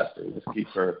assistant pastor, let's keep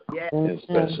her in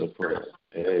special prayer.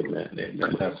 Amen.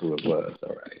 That's who it was.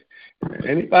 All right.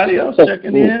 Anybody else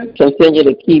checking in? Continue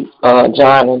to keep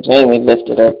John and Jamie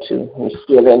lifted up too. We're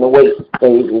still in the wait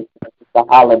stages. It's the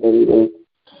holiday. They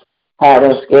had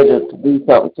him scheduled to do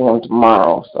something to him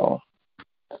tomorrow, so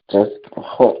just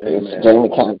hope Jamie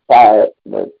kind of tired,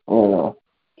 but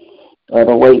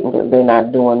they're waiting because they're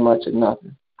not doing much of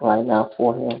nothing right now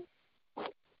for him.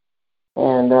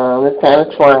 And it's kind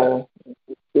of trying.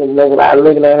 I was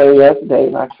looking at her yesterday,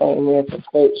 and I came in for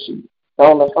church. She was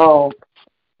on the phone,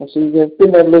 and she just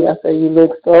sitting there looking. I said, "You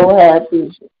look so happy."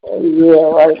 She said,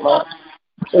 "Yeah, right, Mom."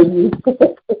 So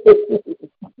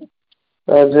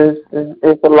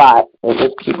it's a lot. So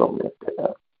just keep them lifted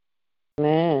up.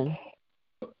 Amen.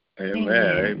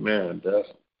 Amen.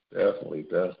 Definitely.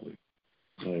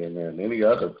 Amen. Any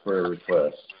other prayer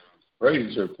requests?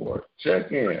 Praise report.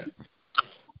 Check in.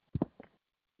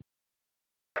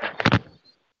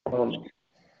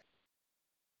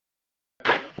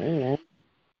 Amen.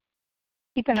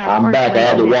 Keeping our I'm back. I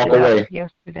had to walk away.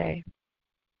 Yesterday.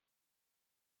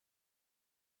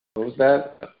 What was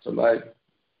that? Somebody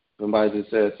just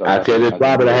said something. I said it's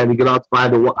Robert. I had to get off. I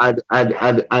had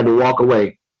to walk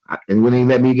away. And when he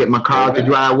let me get my car to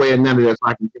drive away and none of that, so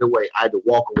I can get away, I had to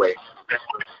walk away.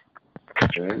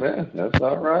 Amen. That's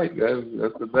all right.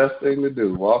 That's the best thing to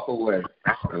do. Walk away.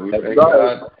 And we thank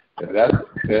God. Amen.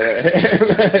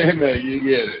 You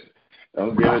get it.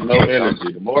 Don't give it no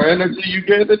energy. The more energy you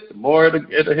give it, the more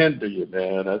it'll hinder you,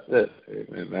 man. That's it.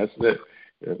 Amen. That's it.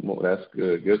 That's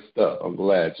good. Good stuff. I'm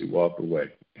glad you walked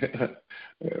away.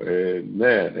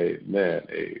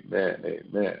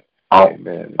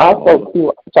 Amen. Also,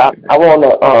 too, I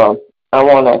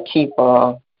wanna keep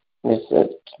Mr.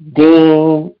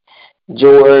 Dean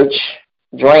George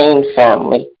Drain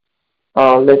family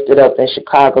lifted up in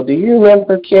Chicago. Do you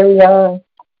remember Carrie Ann?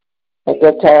 At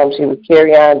that time, she was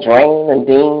Carrie Ann Drain and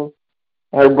Dean.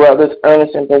 Her brothers,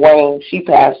 Ernest and Dwayne. She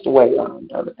passed away the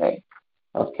other day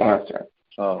of cancer.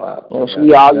 Oh, wow.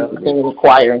 We all used to sing in the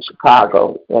choir in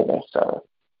Chicago so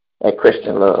at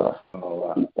Christian Love. Oh,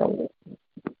 wow.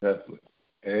 Definitely.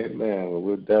 Amen. Well,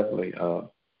 we're definitely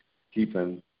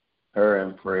keeping her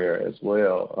in prayer as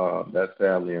well, that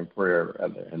family in prayer.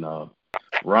 And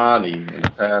Ronnie, in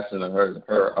passing her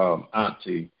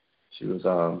auntie, she was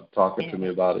talking to me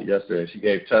about it yesterday. She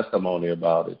gave testimony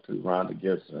about it to Rhonda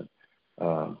Gibson,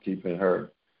 keeping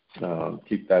her,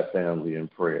 keep that family in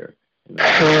prayer.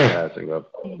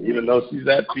 Even though she's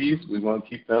at peace, we want to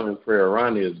keep them in prayer.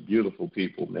 Ronnie is beautiful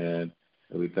people, man,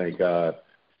 and we thank God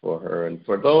for her. And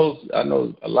for those, I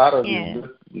know a lot of you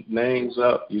lift names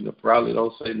up. You probably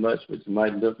don't say much, but you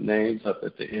might lift names up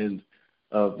at the end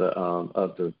of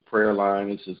the prayer line.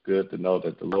 It's just good to know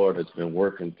that the Lord has been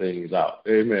working things out.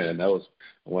 Amen. That was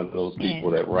one of those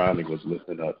people that Ronnie was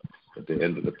lifting up at the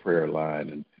end of the prayer line,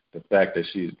 and the fact that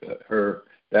she's her.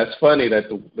 That's funny that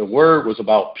the word was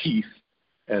about peace,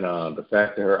 And the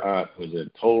fact that her aunt was in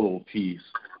total peace,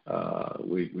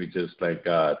 we just thank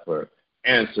God for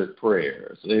answered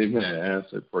prayers. Amen.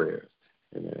 Answered prayers.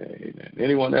 Amen. Amen.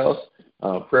 Anyone else?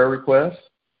 Prayer requests?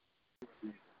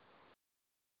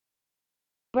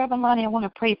 Reverend Lonnie, I want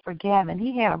to pray for Gavin.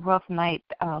 He had a rough night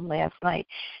last night.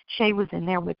 Shay was in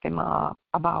there with him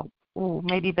about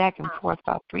maybe back and forth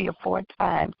about 3 or 4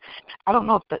 times. I don't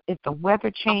know if the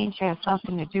weather change has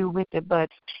something to do with it, but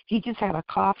he just had a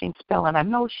coughing spell, and I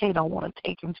know Shay don't want to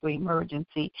take him to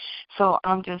emergency. So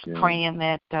I'm just praying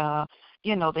that that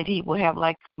he will have,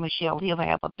 like Michelle, he'll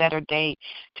have a better day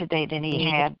today than he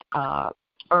had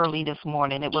early this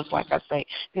morning. It was like I say,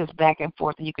 it was back and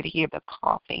forth, and you could hear the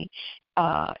coughing.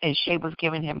 And Shay was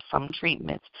giving him some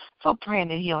treatments. So praying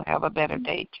that he'll have a better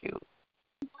day too.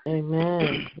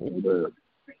 Amen.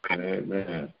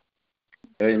 Amen.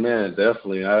 Amen.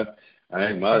 Definitely. I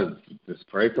just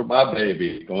pray for my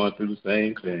baby going through the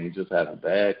same thing. Just having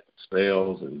bad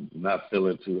spells and not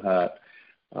feeling too hot.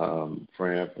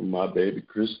 Praying for my baby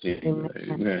Christine.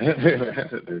 Amen.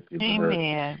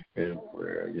 Amen. In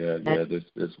prayer. Yeah.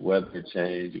 This weather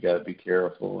change, you got to be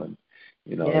careful, and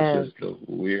it's just a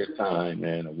weird time,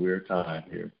 man. A weird time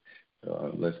here.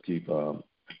 Let's keep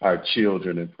our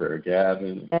children in prayer.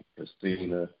 Gavin,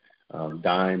 Christina,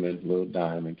 Diamond, little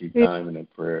Diamond, keep Diamond in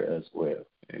prayer as well.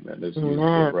 Amen. This is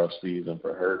a rough season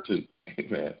for her too.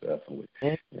 Amen. Definitely.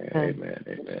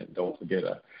 Amen. Don't forget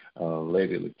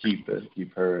Lady Lakeitha,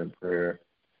 keep her in prayer.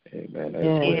 Amen. As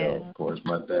well. Of course,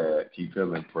 my dad, keep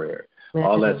him in prayer.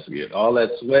 All that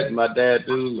sweat my dad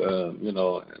do,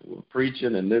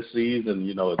 preaching in this season,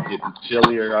 it's getting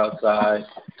chillier outside.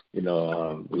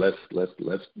 Let's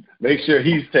make sure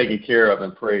he's taken care of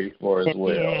and prayed for as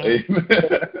well. Amen.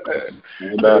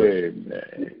 Amen.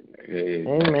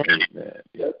 Amen.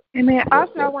 Yep. Amen.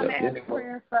 Also, I want to ask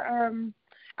prayer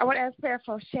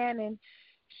for Shannon.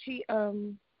 She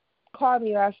called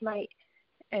me last night,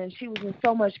 and she was in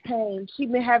so much pain. She's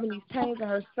been having these pains in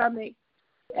her stomach,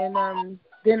 and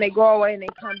then they go away and they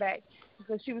come back.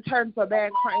 So she was hurting so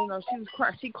bad, crying. She was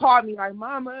crying. She called me like,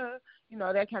 "Mama,"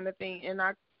 that kind of thing. And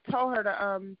I told her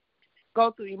to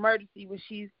go through emergency when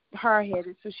she's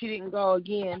hard-headed, so she didn't go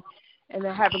again. And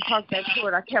I haven't talked that to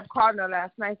her. I kept calling her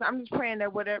last night. So I'm just praying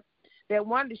that that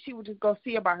one, that she would just go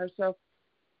see about herself,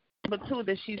 but two,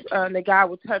 that the God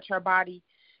would touch her body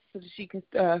so that she can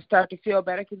start to feel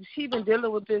better. Because she's been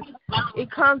dealing with this.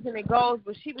 It comes and it goes,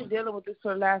 but she's been dealing with this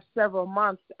for the last several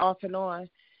months off and on.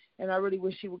 And I really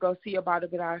wish she would go see about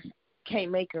it, but I can't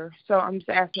make her. So I'm just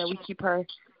asking that we keep her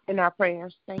in our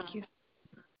prayers. Thank you.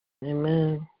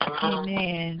 Amen.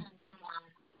 Amen.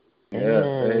 Yes,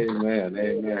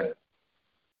 amen.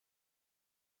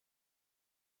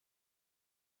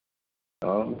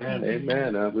 Oh, man,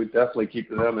 amen. We definitely keep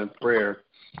them in prayer.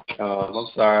 I'm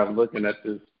sorry, I'm looking at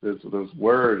this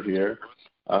word here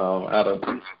out of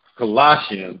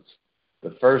Colossians,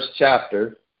 the first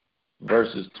chapter,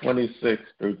 verses 26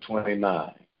 through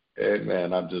 29.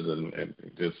 Amen. I'm just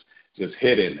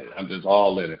hitting it. I'm just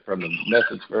all in it. From the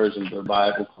Message version of the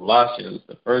Bible, Colossians,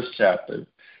 the first chapter,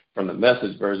 from the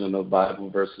Message version of the Bible,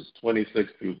 verses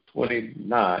 26 through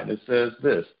 29, it says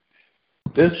this.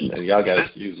 Y'all got to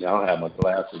excuse me. I don't have my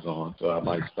glasses on, so I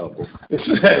might stumble. It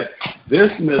says,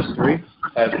 this mystery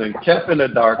has been kept in the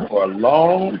dark for a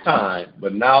long time,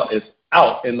 but now it's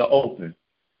out in the open.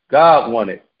 God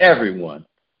wanted everyone,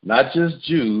 not just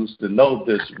Jews, to know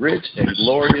this rich and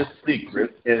glorious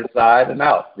secret inside and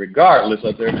out, regardless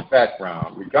of their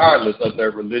background, regardless of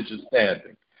their religious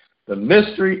standing. The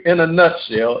mystery in a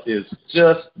nutshell is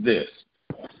just this.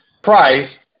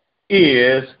 Christ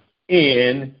is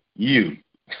in you.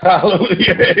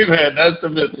 Hallelujah. Amen. That's the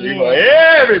mystery for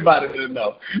everybody to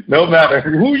know. No matter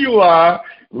who you are,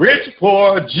 rich,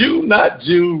 poor, Jew, not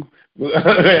Jew,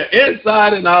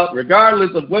 inside and out,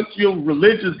 regardless of what your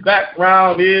religious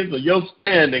background is or your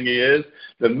standing is,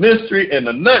 the mystery in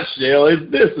a nutshell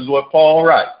is this, is what Paul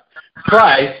writes.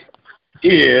 Christ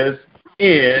is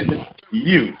in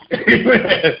you.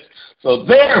 Amen. So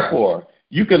therefore,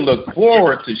 you can look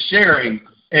forward to sharing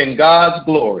in God's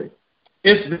glory.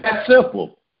 It's that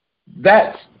simple.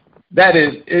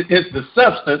 It's the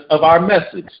substance of our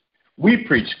message. We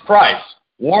preach Christ,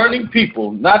 warning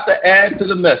people not to add to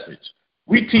the message.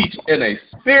 We teach in a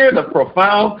spirit of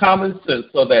profound common sense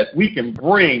so that we can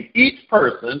bring each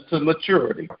person to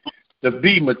maturity. To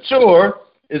be mature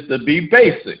is to be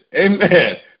basic.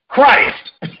 Amen.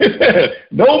 Christ.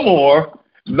 No more,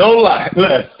 no less.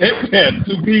 Amen.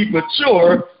 To be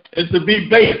mature is to be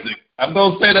basic. I'm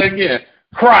going to say that again.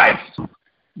 Christ.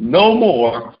 No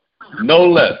more, no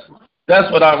less.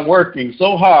 That's what I'm working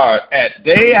so hard at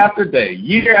day after day,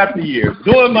 year after year,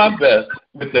 doing my best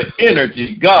with the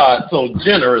energy God so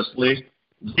generously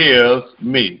gives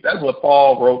me. That's what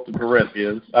Paul wrote to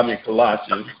Colossians, in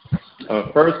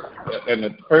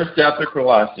the first chapter of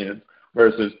Colossians,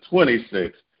 verses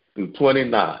 26 through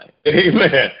 29.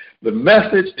 Amen. The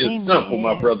message is simple,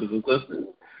 my brothers and sisters.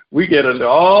 We get into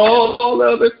all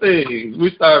other things.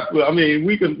 We start. I mean,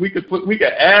 we can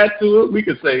add to it. We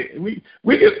can say we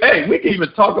can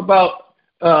even talk about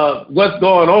what's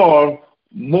going on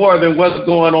more than what's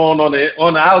going on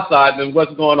the outside than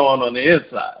what's going on the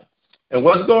inside. And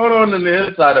what's going on the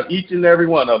inside of each and every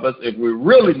one of us, if we're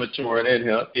really maturing in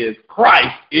Him, is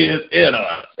Christ is in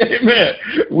us. Amen.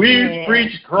 We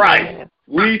preach Christ.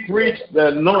 We preach the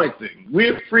anointing.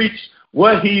 We preach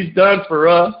what He's done for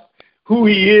us, who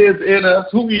He is in us,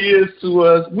 who He is to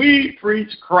us. We preach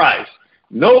Christ.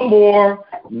 No more,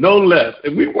 no less.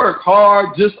 And we work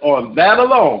hard just on that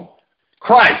alone.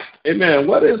 Christ. Amen.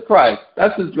 What is Christ?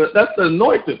 That's the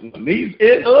anointed one. He's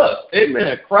in us.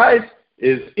 Amen. Christ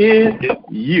is in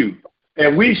you.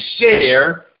 And we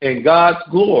share in God's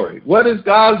glory. What is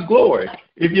God's glory?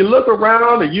 If you look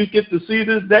around and you get to see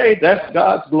this day, that's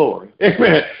God's glory.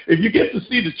 Amen. If you get to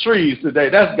see the trees today,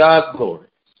 that's God's glory.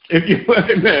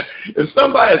 If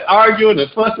somebody's arguing and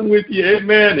fussing with you,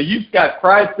 amen, and you've got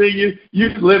Christ in you,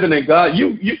 you're living in God,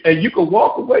 and you can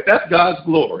walk away, that's God's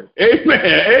glory.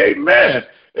 Amen. Amen.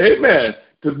 Amen.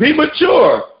 To be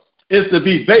mature is to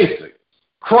be basic.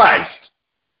 Christ.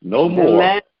 No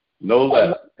more, no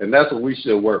less. And that's what we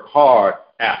should work hard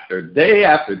after day,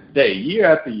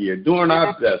 year after year, doing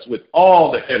our best with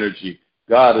all the energy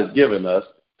God has given us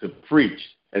to preach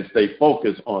and stay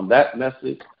focused on that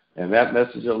message and that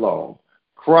message alone.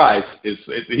 Christ is,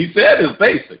 He said, is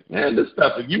basic. Man, this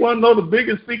stuff, if you want to know the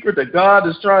biggest secret that God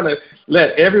is trying to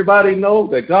let everybody know,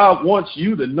 that God wants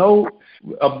you to know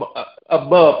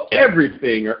above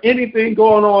everything or anything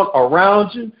going on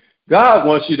around you, God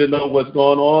wants you to know what's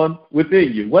going on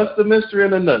within you. What's the mystery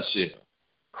in a nutshell?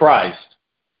 Christ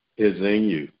is in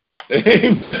you.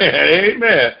 Amen.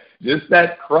 Amen. Just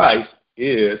that Christ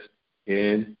is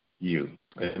in you.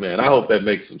 Amen. I hope that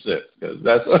makes some sense, because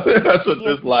that's what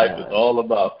this life is all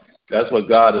about. That's what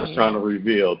God is trying to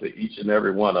reveal to each and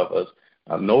every one of us,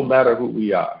 no matter who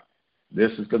we are.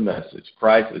 This is the message.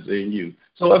 Christ is in you.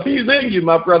 So if He's in you,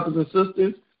 my brothers and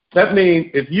sisters, that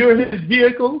means if you're His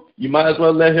vehicle, you might as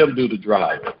well let Him do the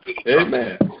driving.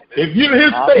 Amen. If you're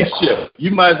His spaceship,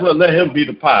 you might as well let Him be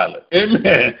the pilot.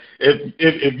 Amen.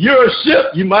 If you're a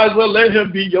ship, you might as well let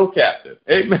Him be your captain.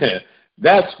 Amen.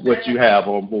 That's what you have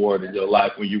on board in your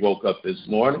life when you woke up this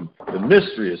morning. The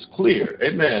mystery is clear.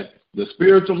 Amen. The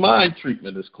spiritual mind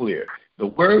treatment is clear. The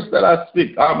words that I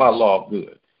speak are my law of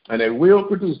good, and they will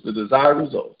produce the desired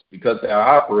results because they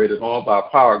are operated on by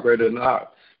power greater than ours.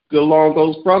 Good along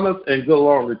goes from us, and good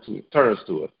along returns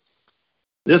to us.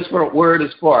 This word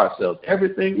is for ourselves.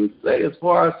 Everything we say is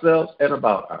for ourselves and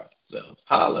about ourselves.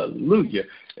 Hallelujah.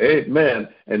 Amen.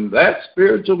 And that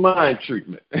spiritual mind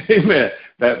treatment, amen,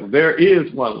 that there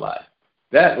is one life.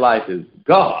 That life is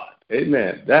God.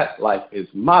 Amen. That life is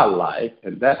my life,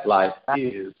 and that life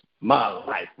is my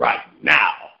life right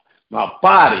now. My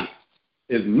body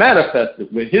is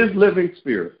manifested with His living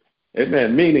spirit.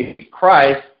 Amen. Meaning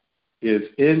Christ is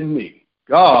in me.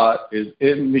 God is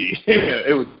in me.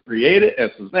 It was created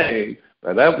and sustained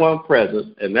by that one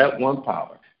presence and that one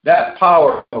power. That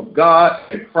power of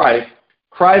God and Christ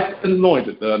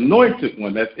anointed, the anointed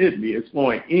one that's in me, is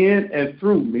flowing in and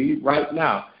through me right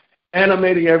now,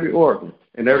 animating every organ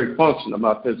and every function of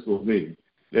my physical being.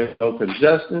 There's no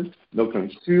congestion, no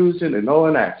confusion, and no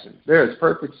inaction. There is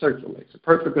perfect circulation,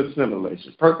 perfect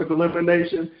assimilation, perfect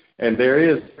elimination, and there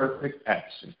is perfect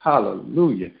action.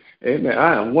 Hallelujah. Amen.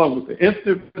 I am one with the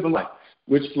instant rhythm life,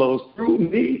 which flows through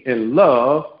me in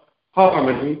love,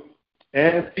 harmony,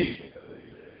 and peace.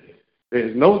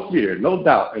 There's no fear, no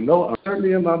doubt, and no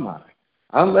uncertainty in my mind.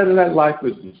 I'm letting that life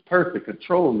which is perfect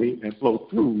control me and flow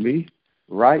through me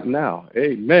right now.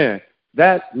 Amen.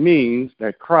 That means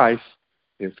that Christ,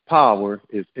 His power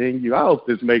is in you. I hope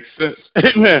this makes sense.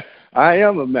 Amen. I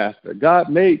am a master. God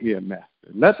made me a master.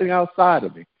 Nothing outside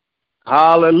of me.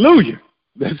 Hallelujah.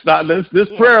 This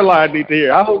prayer line needs to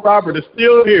hear. I hope Robert is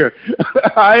still here.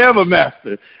 I am a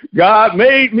master. God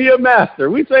made me a master.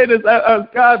 We say this.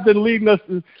 God's been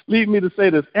leading me to say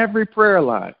this every prayer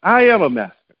line. I am a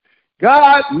master.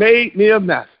 God made me a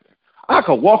master. I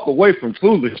could walk away from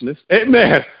foolishness.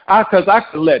 Amen. Because I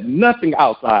could let nothing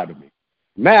outside of me.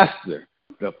 Master,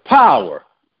 the power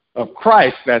of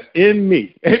Christ that's in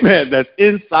me. Amen. That's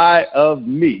inside of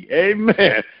me.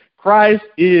 Amen. Christ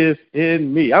is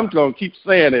in me. I'm going to keep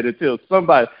saying it until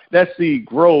that seed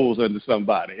grows under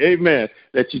somebody. Amen.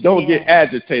 That you don't get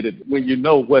agitated when you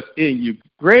know what's in you.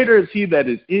 Greater is he that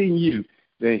is in you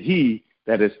than he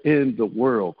that is in the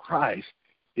world. Christ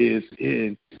is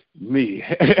in me.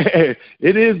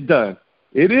 It is done.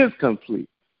 It is complete.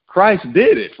 Christ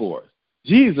did it for us.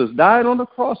 Jesus died on the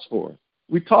cross for us.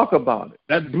 We talk about it.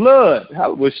 That blood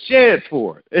was shed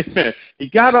for it. Amen. He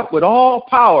got up with all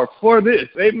power for this.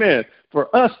 Amen.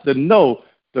 For us to know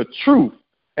the truth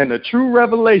and the true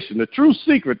revelation, the true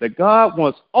secret that God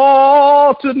wants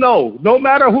all to know, no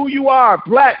matter who you are,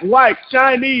 black, white,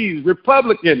 Chinese,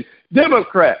 Republican,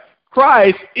 Democrat,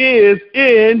 Christ is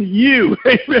in you.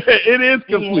 Amen. It is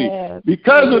complete.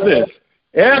 Because of this,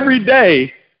 every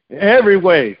day, every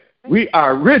way, we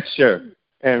are richer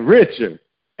and richer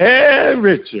and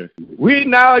richer. We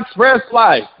now express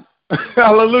life.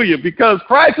 Hallelujah. Because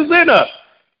Christ is in us.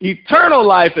 Eternal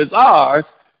life is ours.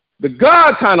 The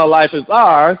God kind of life is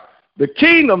ours. The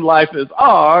kingdom life is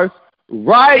ours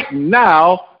right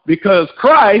now because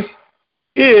Christ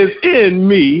is in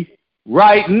me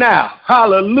right now.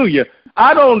 Hallelujah.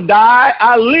 I don't die,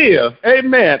 I live.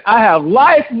 Amen. I have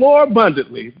life more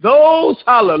abundantly.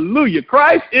 Hallelujah.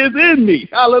 Christ is in me.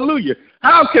 Hallelujah.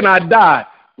 How can I die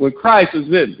when Christ is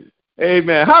in me?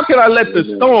 Amen. How can I let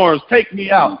the storms take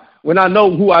me out when I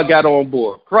know who I got on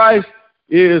board? Christ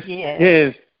is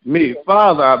in me.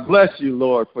 Father, I bless you,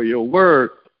 Lord, for your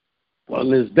word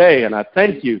on this day, and I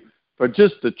thank you for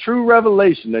just the true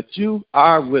revelation that you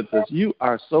are with us. You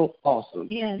are so awesome.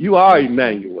 You are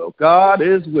Emmanuel. God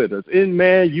is with us. In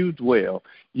man you dwell.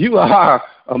 You are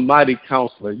a mighty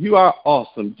counselor. You are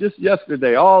awesome. Just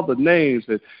yesterday, all the names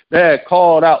that Dad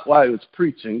called out while he was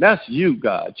preaching, that's you,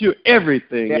 God. You're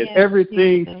everything, and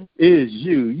everything is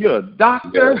you. You're a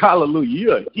doctor. Hallelujah.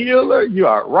 You're a healer. You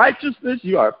are righteousness.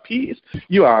 You are peace.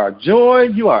 You are joy.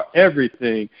 You are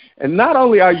everything. And not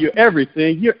only are you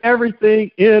everything, you're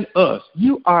everything in us.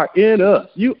 You are in us.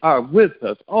 You are with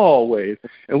us always.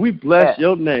 And we bless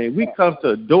your name. We come to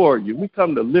adore you. We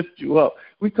come to lift you up.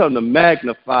 We come to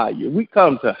magnify you. We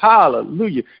come to,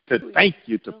 hallelujah, to thank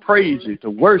you, to praise you, to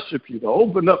worship you, to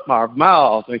open up our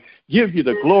mouths and give you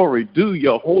the glory, do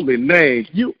your holy name.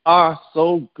 You are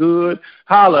so good.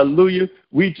 Hallelujah.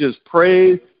 We just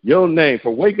praise your name for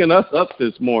waking us up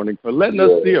this morning, for letting us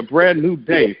see a brand new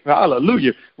day.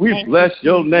 Hallelujah. We bless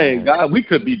your name, God. We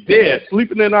could be dead,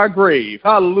 sleeping in our grave.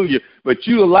 Hallelujah. But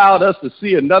you allowed us to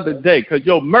see another day because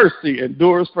your mercy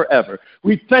endures forever.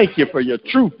 We thank you for your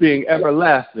truth being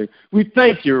everlasting. We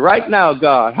thank you right now,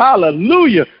 God.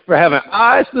 Hallelujah, for having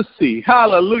eyes to see.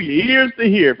 Hallelujah, ears to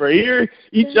hear, for hearing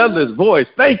each other's voice.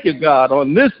 Thank you, God,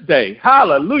 on this day.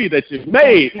 Hallelujah, that you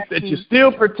made, that you're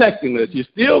still protecting us. You're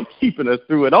still keeping us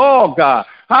through it all, God.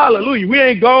 Hallelujah. We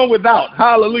ain't gone without,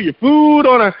 hallelujah, food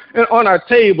on our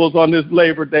tables on this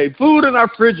Labor Day, food in our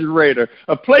refrigerator,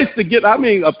 a place to get,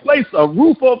 a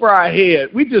roof over our head.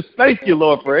 We just thank you,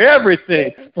 Lord, for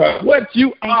everything, for what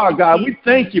you are, God. We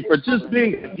thank you for just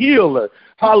being a healer.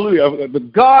 Hallelujah. The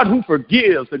God who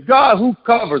forgives, the God who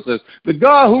covers us, the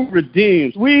God who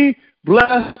redeems. We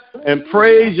bless and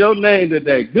praise your name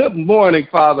today. Good morning,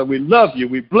 Father. We love you.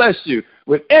 We bless you.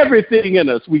 With everything in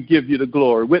us, we give you the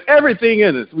glory. With everything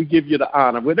in us, we give you the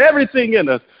honor. With everything in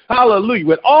us, hallelujah,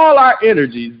 with all our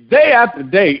energies, day after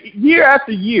day, year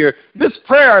after year, this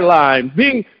prayer line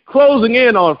being closing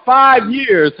in on 5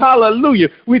 years, hallelujah,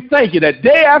 we thank you that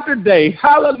day after day,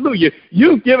 hallelujah,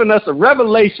 you've given us a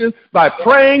revelation by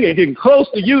praying and getting close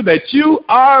to you that you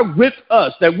are with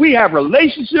us, that we have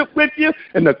relationship with you,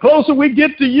 and the closer we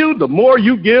get to you, the more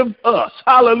you give us,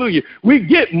 hallelujah. We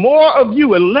get more of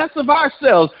you and less of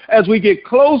ourselves as we get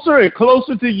closer and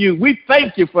closer to you. We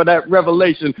thank you for that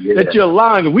revelation that you're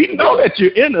allowing. We know that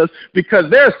you're in us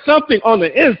because there's something on the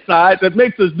inside that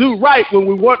makes us do right when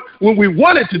we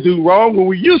wanted to do wrong, when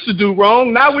we used to do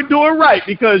wrong. Now we're doing right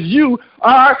because you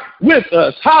are with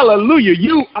us. Hallelujah.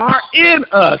 You are in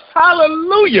us.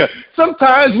 Hallelujah.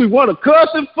 Sometimes we want to cuss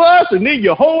and fuss, and then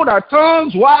you hold our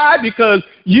tongues. Why? Because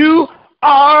you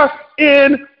are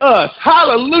in us.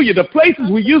 Hallelujah. The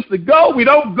places we used to go, we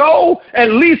don't go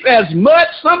at least as much.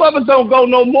 Some of us don't go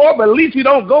no more, but at least we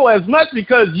don't go as much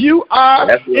because you are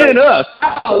in us.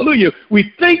 Hallelujah.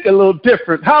 We think a little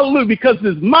different. Hallelujah. Because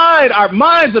our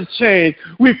minds have changed.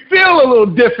 We feel a little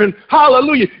different.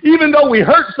 Hallelujah. Even though we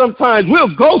hurt sometimes,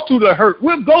 we'll go through the hurt.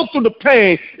 We'll go through the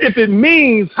pain if it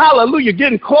means, hallelujah,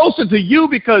 getting closer to you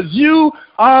because you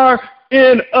are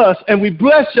in us. And we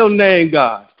bless your name,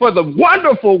 God, for the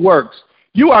wonderful works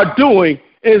you are doing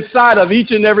inside of each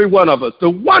and every one of us, the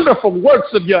wonderful works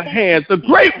of your hands, the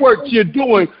great works you're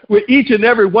doing with each and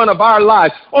every one of our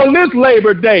lives. On this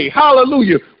Labor Day,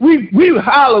 hallelujah, we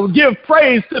give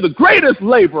praise to the greatest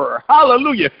laborer,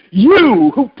 hallelujah,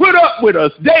 you who put up with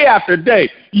us day after day,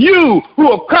 you who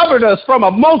have covered us from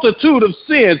a multitude of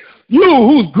sins, you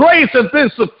whose grace has been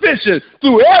sufficient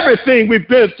through everything we've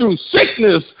been through,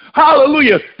 sickness,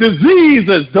 hallelujah,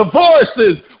 diseases,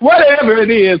 divorces, whatever it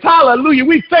is, hallelujah.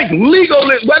 We think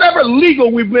whatever legal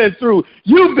we've been through,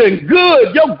 you've been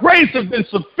good. Your grace has been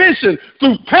sufficient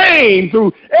through pain,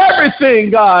 through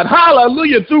everything, God,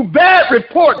 hallelujah, through bad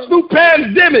reports, through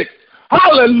pandemics.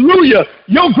 Hallelujah.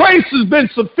 Your grace has been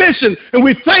sufficient, and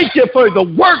we thank you for the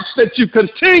works that you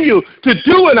continue to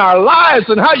do in our lives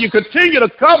and how you continue to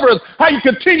cover us, how you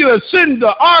continue to send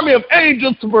the army of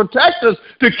angels to protect us,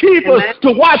 to keep us,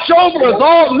 to watch over us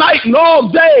all night and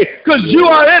all day, because you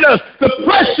are in us. The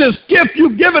precious gift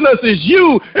you've given us is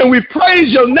you, and we praise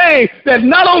your name that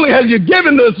not only have you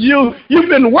given us you've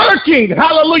been working,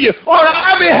 hallelujah, on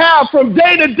our behalf from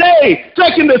day to day,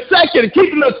 second to second,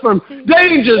 keeping us from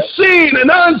danger, seen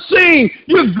and unseen.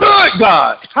 You're good,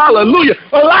 God. Hallelujah.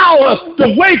 Allow us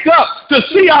to wake up, to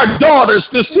see our daughters,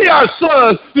 to see our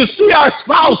sons, to see our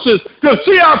spouses, to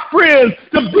see our friends,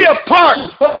 to be a part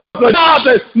of the job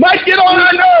that might get on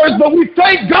our nerves, but we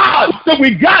thank God that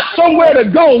we got somewhere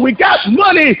to go. We got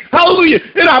money, hallelujah,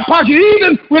 in our pocket,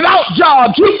 even without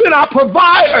jobs. You've been our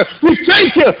provider. We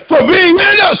thank you for being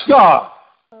in us, God.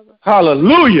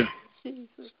 Hallelujah.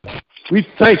 We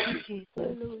thank you.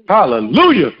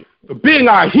 Hallelujah. For being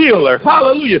our healer.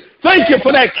 Hallelujah. Thank you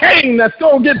for that cane that's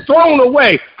going to get thrown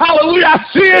away. Hallelujah. I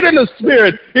see it in the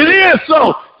spirit. It is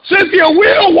so. Cynthia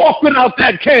will walk without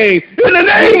that cane in the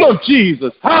name of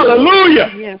Jesus. Hallelujah.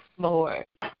 Yes, Lord.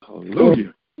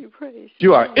 Hallelujah.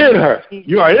 You are in her.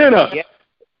 You are in us.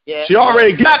 Yes. She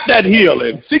already got that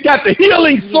healing. She got the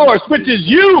healing source, which is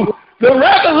you. The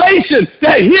revelation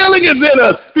that healing is in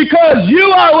us because you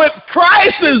are what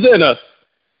Christ is in us.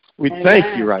 We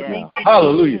thank you right now.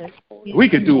 Hallelujah. We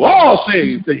can do all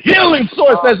things. The healing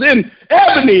source that's in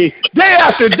Ebony day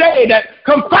after day that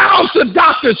confounds the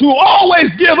doctors who always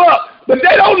give up, but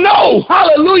they don't know,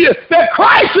 hallelujah, that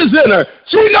Christ is in her.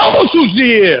 She knows who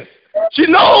she is. She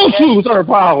knows who's her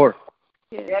power.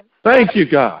 Thank you,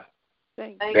 God.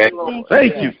 Thank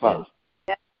you, Father.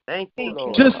 Thank you,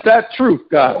 Lord. Just that truth,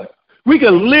 God. We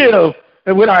can live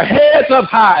and with our heads up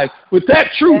high, with that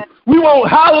truth, we won't,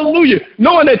 hallelujah,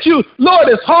 knowing that you, Lord,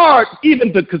 it's hard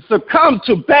even to succumb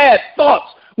to bad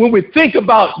thoughts when we think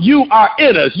about you are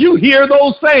in us. You hear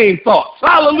those same thoughts,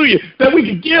 hallelujah, that we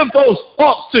can give those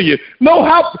thoughts to you. Know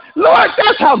how, Lord,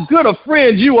 that's how good a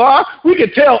friend you are. We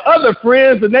can tell other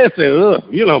friends and they say,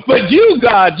 but you,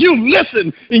 God, you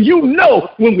listen and you know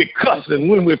when we're cussing,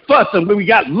 when we're fussing, when we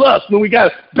got lust, when we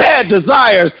got bad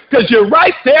desires, because you're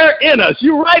right there in us.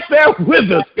 You're right there with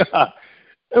us, God.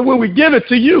 And when we give it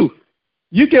to you,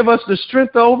 you give us the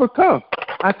strength to overcome.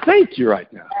 I thank you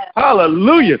right now.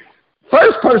 Hallelujah.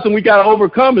 First person we got to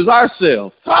overcome is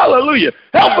ourselves. Hallelujah.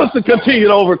 Help us to continue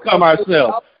to overcome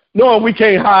ourselves, knowing we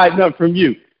can't hide nothing from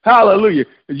you. Hallelujah.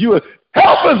 You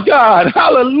help us, God.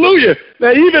 Hallelujah.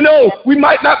 That even though we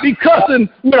might not be cussing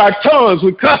with our tongues,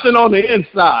 we're cussing on the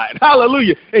inside.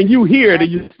 Hallelujah. And you hear it and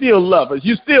you still love us.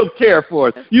 You still care for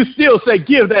us. You still say,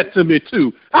 give that to me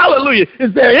too. Hallelujah.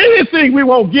 Is there anything we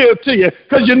won't give to you?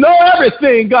 Because you know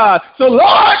everything, God. So,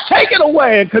 Lord, take it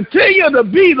away and continue to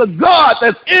be the God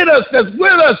that's in us, that's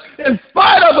with us, in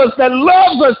spite of us, that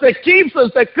loves us, that keeps us,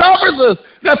 that covers us,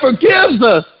 that forgives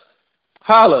us.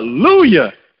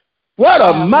 Hallelujah. What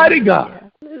a mighty God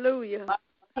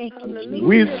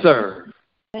we serve,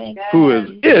 who is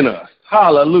in us.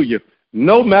 Hallelujah.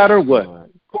 No matter what.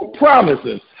 Who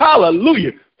promises?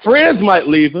 Hallelujah. Friends might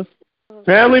leave us.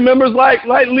 Family members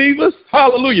might leave us.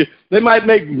 Hallelujah. They might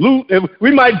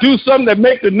we might do something that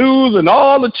make the news and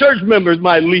all the church members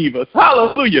might leave us.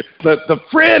 Hallelujah. But the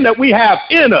friend that we have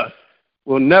in us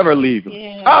will never leave us.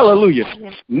 Yeah. Hallelujah.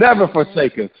 Never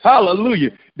forsake us. Hallelujah.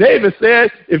 David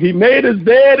said, if he made his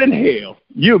bed in hell,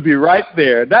 you'll be right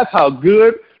there. That's what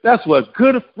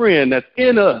good a friend that's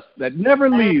in us, that never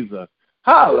leaves us.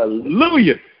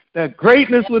 Hallelujah. That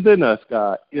greatness within us,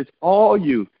 God, is all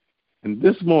you. And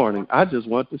this morning, I just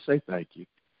want to say thank you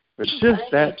for just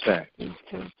that fact,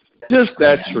 just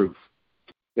that truth,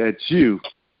 that you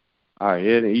are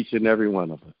in each and every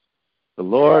one of us. The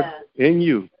Lord in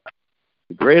you.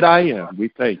 The great I am, we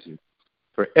thank you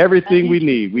for everything we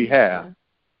need, we have,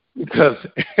 because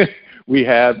we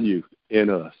have you in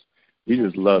us. We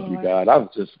just love you, God. I was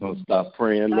just going to stop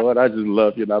praying, Lord. I just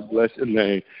love you, and I bless your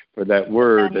name for that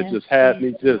word that just had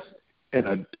me just in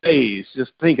a daze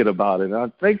just thinking about it. And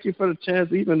I thank you for the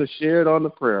chance even to share it on the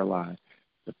prayer line.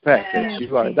 The fact that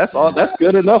you are, that's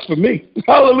good enough for me.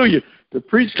 Hallelujah. To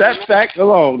preach that fact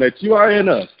alone, that you are in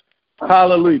us.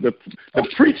 Hallelujah. To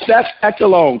preach that fact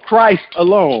alone, Christ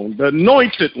alone, the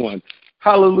anointed one.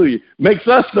 Hallelujah. Makes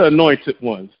us the anointed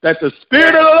ones. That the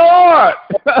Spirit of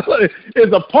the Lord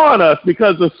is upon us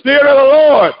because the Spirit of the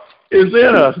Lord is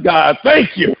in us, God.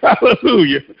 Thank you.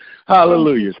 Hallelujah.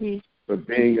 Hallelujah. For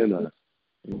being in us.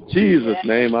 In Jesus'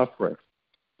 name I pray.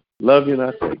 Love you and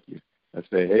I thank you. I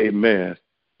say amen.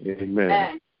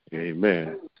 Amen.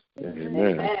 Amen.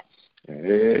 Amen.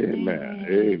 Amen.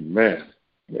 Amen.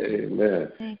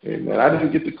 Amen. Amen. I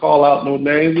didn't get to call out no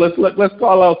names. Let's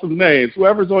call out some names.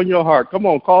 Whoever's on your heart, come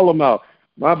on, call them out.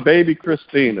 My baby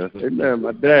Christina. Amen.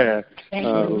 My dad,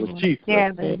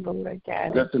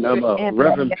 Lakeitha. Lifting them up.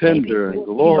 Reverend Pender and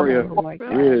Gloria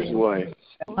Ridgeway.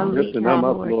 Lifting them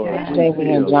up, Lord.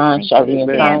 Jamie and John, Shelby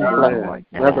and Frank,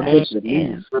 Reverend Bishop,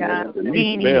 Denise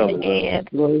Ed,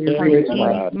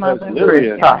 Lydia,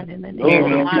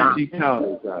 County,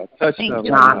 God. Touch them,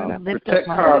 God. Protect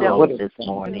Carla. This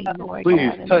morning, Lord.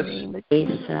 Please touch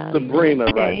Sabrina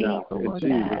right now. In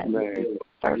Jesus' name.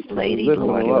 First Lady,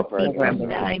 Lord,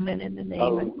 Diamond in the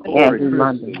name of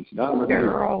Jesus.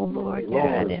 Girl, Lord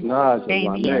God, and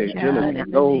Jamie and John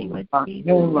in the name of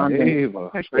Jesus.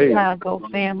 Her Chicago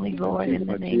family, Lord, in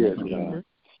the name of Jesus.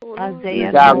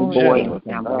 Isaiah, Lord,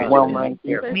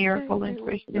 Miracle and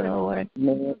Christian, Lord,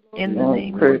 in the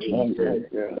name of Jesus.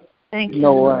 Thank you,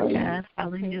 Lord God.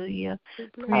 Hallelujah.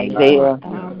 Isaiah,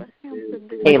 Caleb,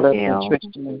 Michelle,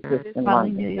 Tristan, and Kristen,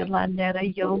 hallelujah.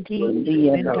 Lynetta, Yogi,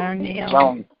 and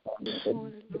Darnell,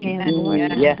 and Lord,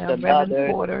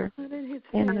 Reverend Porter,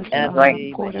 and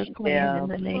the Porter clan in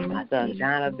the name of Jesus.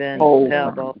 Jonathan,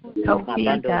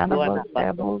 Sophie, Donovan,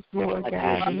 Pebbles, Lord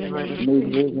God, in the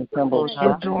name of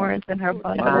Jesus. Lawrence and her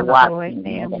bundle of joy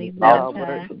family, Lord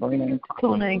God.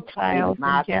 Tuna and Kyles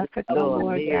and Jessica,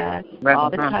 Lord God.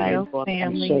 The Kyles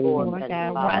family, Lord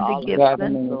God. Rhonda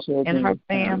Gibson and her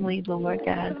family, Lord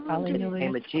God.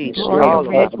 Hallelujah. Gloria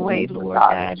Ridgeway, Lord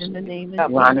God, in the name of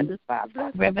Jesus.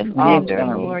 Reverend Pender,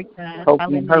 Lord God.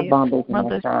 Hallelujah.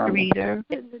 Mother Streeter.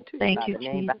 Thank you,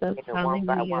 Jesus.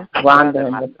 Hallelujah. Rhonda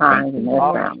and the Pines and their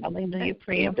family. Hallelujah.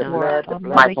 Praying for Mother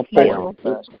Hill.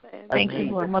 Thank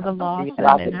you, Lord. Mother Lawson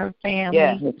and her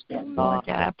family. Lord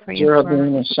God, pray for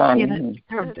her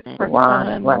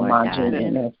son, Lord God,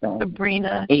 and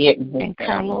Sabrina and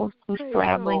Carlos, who's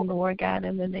traveling, Lord God,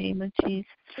 in the name of Jesus.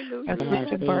 Our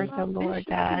sister Bertha, Lord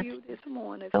God.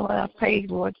 So I pray,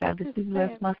 Lord God, that you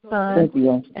bless my son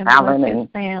and bless his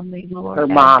family, Lord her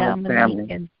God, mom and family.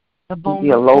 Dominique and the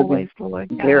Bowman boys, Lord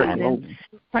God, and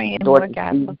praying, Lord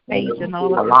God, for faith and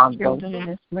all of his children and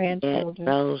his grandchildren.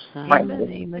 In the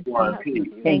name of Jesus,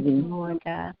 thank you, Lord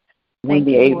God. Thank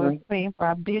you, Lord, praying for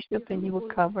our bishop, and you will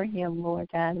cover him, Lord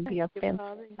God, and be a fence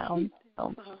around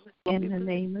him. In the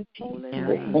name of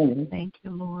Jesus, thank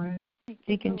you, Lord.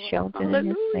 Deacon Shelton and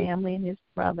his family and his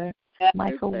brother,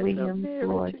 Michael Williams,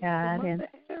 Lord God, and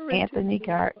Anthony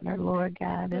Gardner, Lord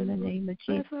God, in the name of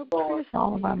Jesus.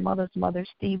 All of our mothers, Mother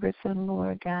Steverson,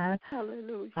 Lord God.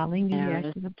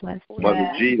 Hallelujah. To the blessed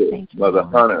Mother Jeter, Mother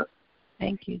Hunter.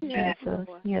 Thank you, Jesus.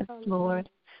 Yes, Lord.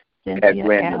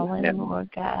 Cynthia Allen, Lord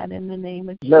God, in the name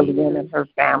of Jesus. Lillian and her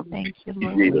family. Thank you,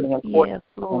 Lord. Yes,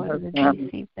 Lord. The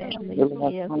DC family.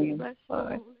 Yes,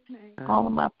 Lord. All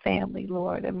of my family,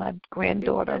 Lord, and my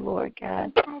granddaughter, Lord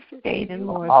God. Jaden,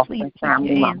 Lord, please keep your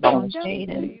hands on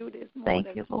Jaden. Thank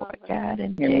you, Lord God,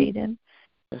 and Jaden.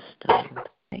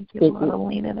 Thank you, Lord.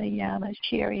 Alina, Ayana,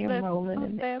 Sherry, and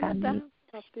Roland, and Annie,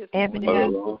 Ebony,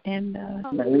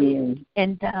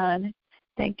 and Don.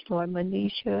 Thank you, Lord.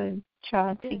 Manisha and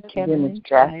Chauncey, Kevin, and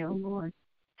Kyle, Lord.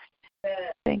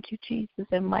 Thank you, Jesus.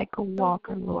 And Michael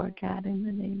Walker, Lord God, in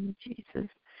the name of Jesus.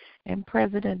 And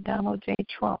President Donald J.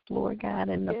 Trump, Lord God,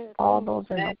 and all those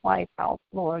in the White House,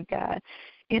 Lord God,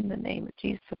 in the name of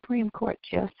Jesus. Supreme Court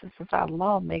justices, our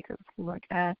lawmakers, Lord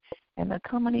God, and the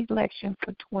coming election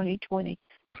for 2020.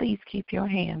 Please keep your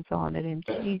hands on it in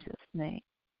Jesus' name.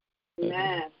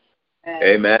 Amen.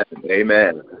 Amen.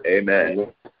 Amen. Amen.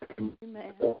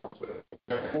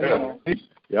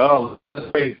 Y'all,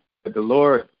 let's pray that the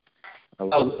Lord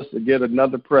allows us to get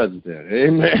another president.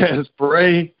 Amen. Let's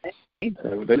pray.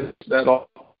 That all,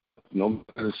 no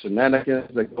matter the shenanigans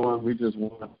that go on, we just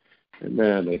want,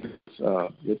 amen.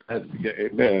 Get that,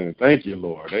 amen. Thank you,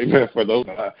 Lord. Amen. For those,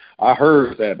 I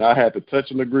heard that. I had to touch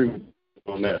and agree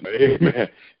on that. Amen.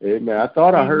 Amen. I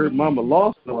thought I heard Mama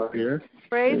Lawson over here.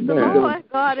 Praise the Lord.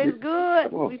 God is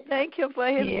good. We thank him for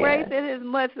his grace and his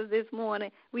mercy this morning.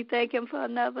 We thank him for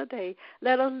another day.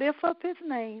 Let us lift up his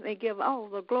name and give all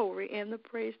the glory and the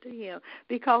praise to him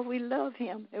because we love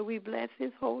him and we bless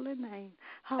his holy name.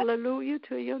 Hallelujah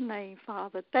to your name,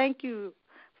 Father. Thank you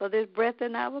for this breath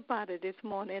in our body this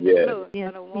morning and the blood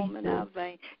of a woman in our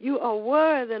vein. You are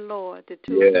worthy, Lord,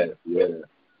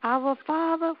 Our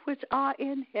Father which art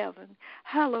in heaven,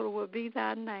 hallowed will be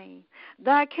thy name.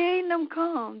 Thy kingdom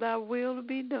come, thy will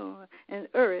be done, in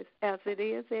earth as it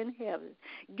is in heaven.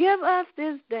 Give us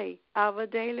this day our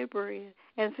daily bread,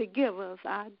 and forgive us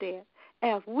our debt,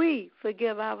 as we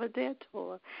forgive our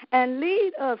debtors. And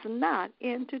lead us not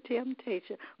into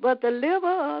temptation, but deliver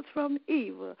us from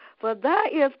evil. For thy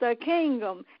is the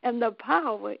kingdom, and the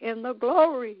power, and the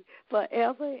glory,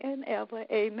 forever and ever.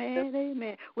 Amen,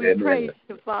 amen. We praise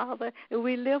you, Father, and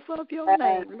we lift up your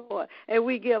name, Lord, and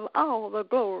we give all the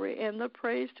glory and the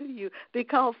praise to you.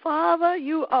 Because, Father,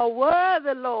 you are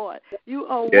worthy, Lord. You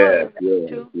are worthy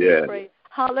to be praised.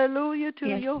 Hallelujah to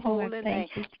your holy name.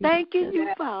 Thank you,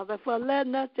 Father, for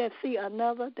letting us just see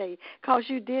another day, because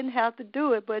you didn't have to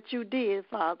do it, but you did,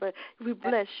 Father. We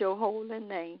bless your holy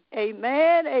name.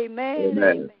 Amen, amen,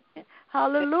 amen.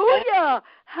 Hallelujah,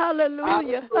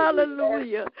 hallelujah,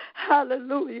 hallelujah,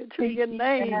 hallelujah to your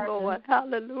name, Lord.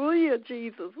 Hallelujah,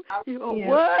 Jesus. You are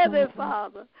worthy,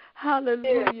 Father.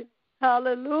 Hallelujah,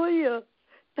 hallelujah.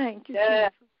 Thank you,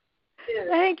 Jesus.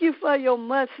 Thank you for your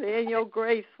mercy and your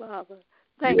grace, Father.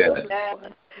 Thank you,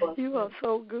 Lord. You are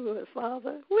so good,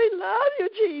 Father. We love you,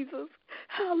 Jesus.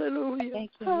 Hallelujah.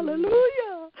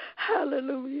 Hallelujah.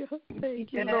 Hallelujah.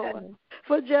 Thank you, Lord,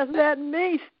 for just letting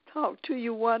me talk to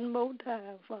you one more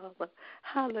time, Father.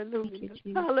 Hallelujah.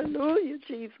 Hallelujah,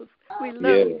 Jesus. We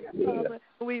love you, Father.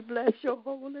 We bless your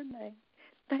holy name.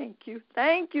 Thank you.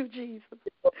 Thank you, Jesus.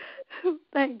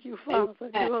 Thank you,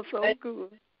 Father. You are so good.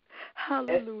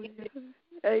 Hallelujah.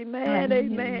 Amen,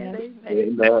 amen,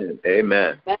 amen. Amen,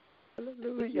 amen.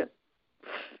 Hallelujah.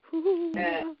 Ooh,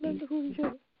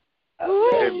 hallelujah.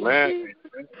 Amen.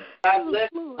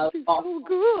 Lord, you're so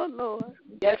good, Lord.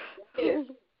 Yes,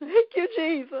 thank you,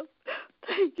 Jesus.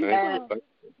 Thank you, Father.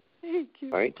 Thank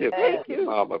you. Thank you,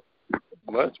 Mama.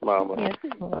 Much, Mama. Yes,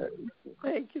 Lord.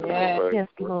 Thank you, Lord. Yes,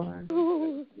 Lord.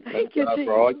 Ooh, thank you,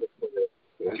 Jesus.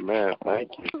 Amen.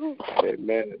 Thank you.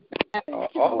 Amen.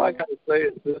 All I got to say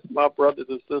is this, my brothers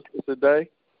and sisters today.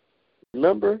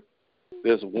 Remember,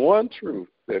 there's one truth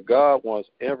that God wants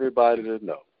everybody to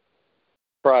know.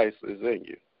 Christ is in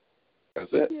you.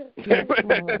 That's it. Yes.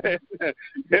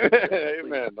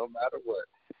 Amen. No matter what.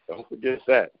 Don't forget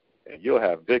that. And you'll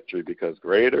have victory because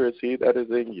greater is he that is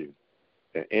in you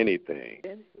than anything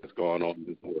that's going on in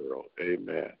this world.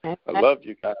 Amen. I love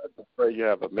you guys. I pray you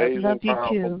have amazing,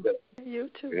 powerful day. You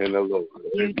too. In the Lord.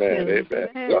 You Amen. too.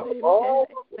 Amen.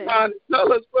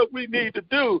 Tell us what we need to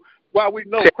do while we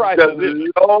know Christ is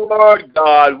in the Lord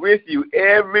God with you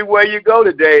everywhere you go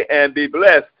today, and be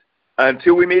blessed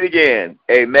until we meet again.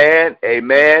 Amen,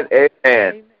 amen,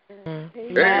 amen.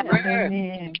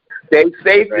 Amen. Stay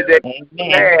safe today.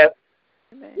 Amen.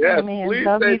 Yes, Amen. please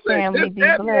Love stay you, safe. family. Kiss Be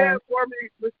Abby blessed. for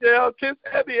me, Michelle. Kiss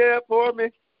Abby for me.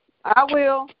 I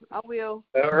will.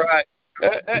 All right.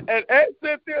 And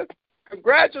Cynthia,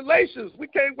 congratulations. We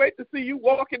can't wait to see you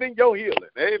walking in your healing.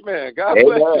 Amen. God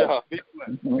bless y'all. Be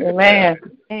blessed. Amen.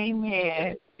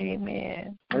 Amen.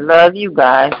 Amen. I love you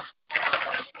guys.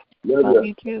 Love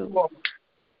you too.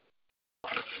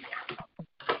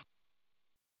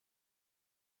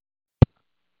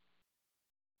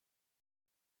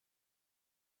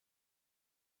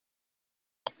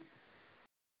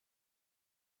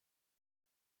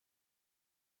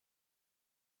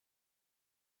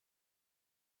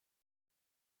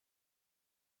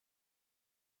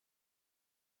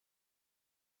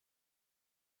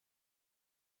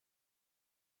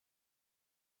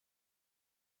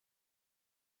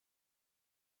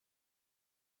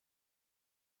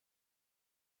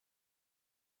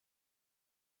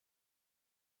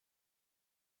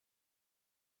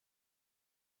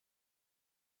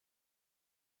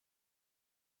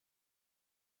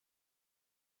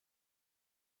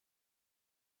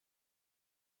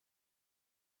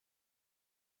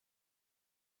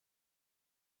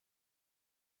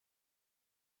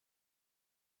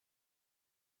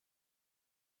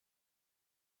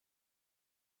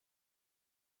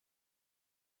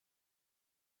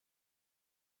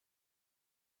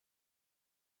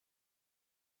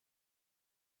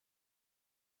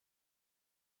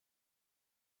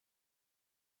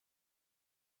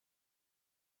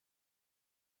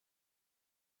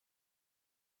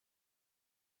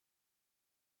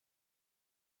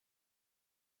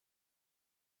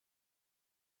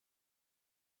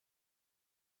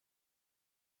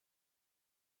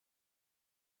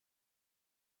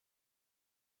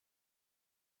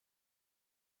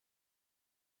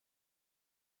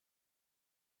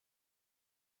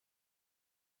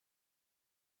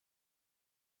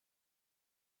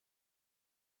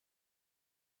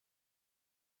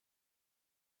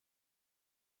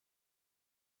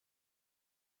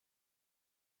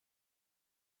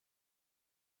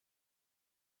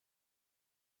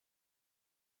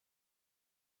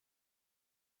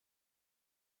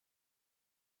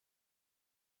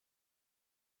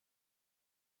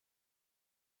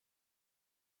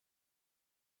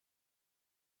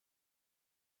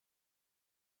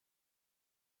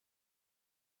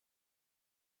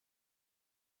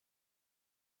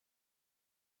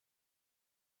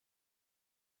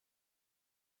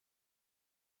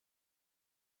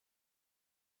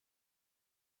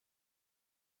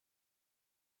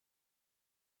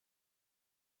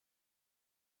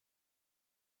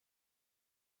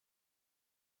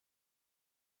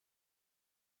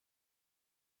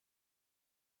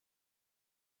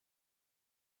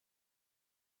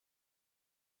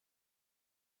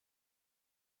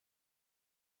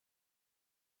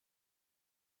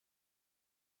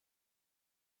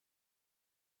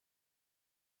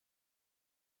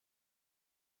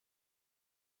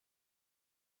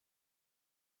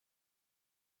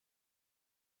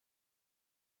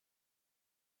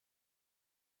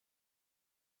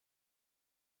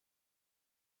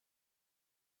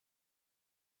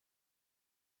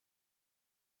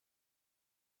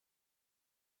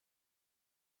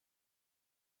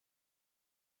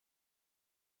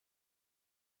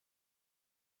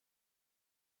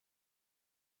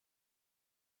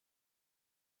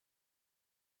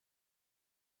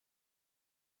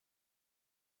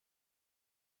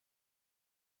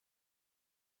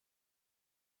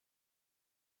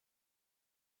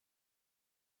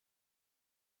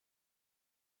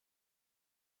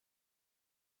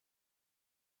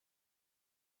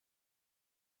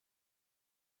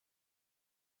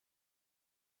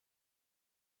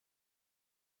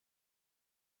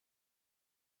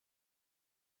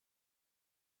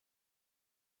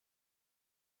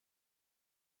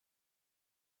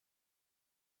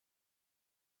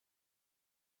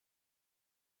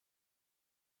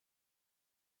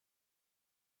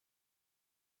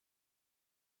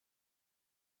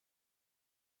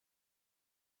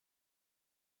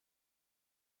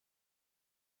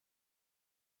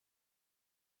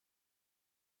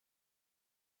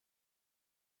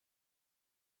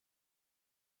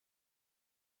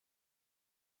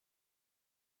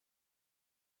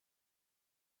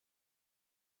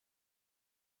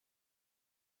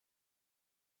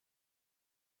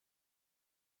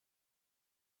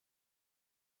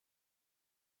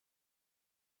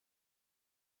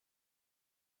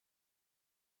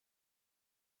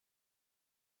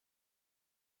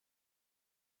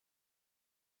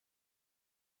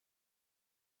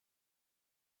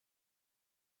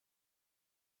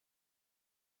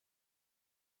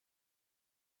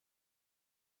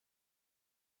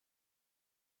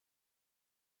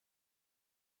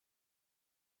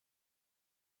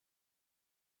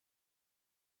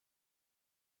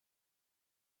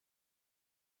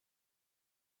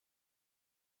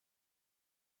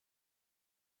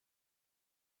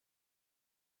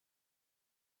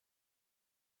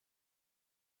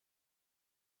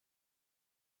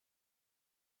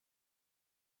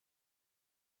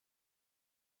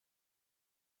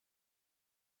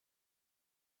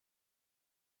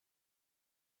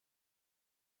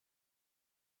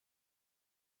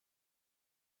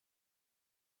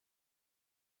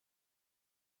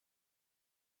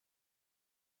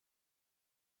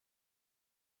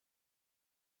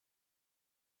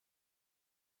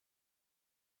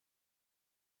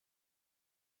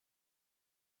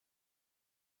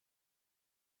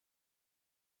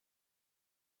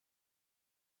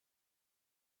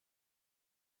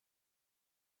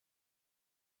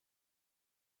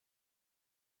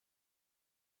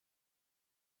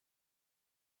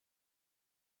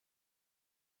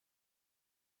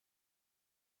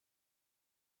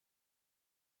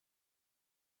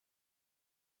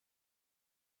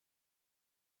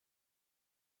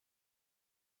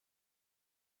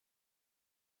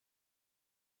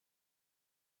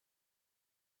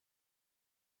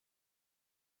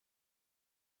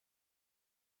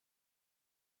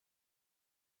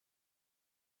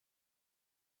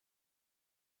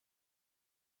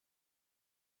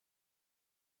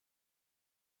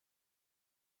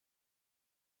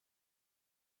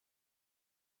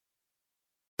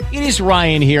 It is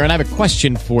Ryan here, and I have a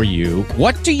question for you.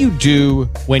 What do you do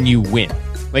when you win?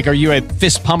 Like, are you a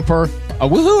fist pumper, a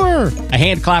woohooer, a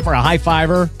hand clapper, a high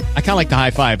fiver? I kind of like the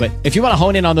high five, but if you want to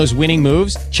hone in on those winning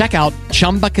moves, check out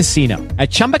Chumba Casino. At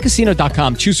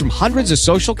ChumbaCasino.com, choose from hundreds of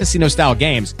social casino-style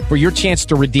games for your chance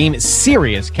to redeem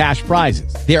serious cash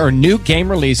prizes. There are new game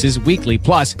releases weekly,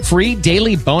 plus free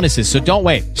daily bonuses. So don't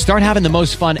wait. Start having the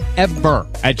most fun ever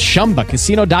at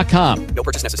ChumbaCasino.com. No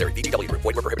purchase necessary. VGW Group.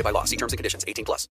 Void where prohibited by law. See terms and conditions. 18+.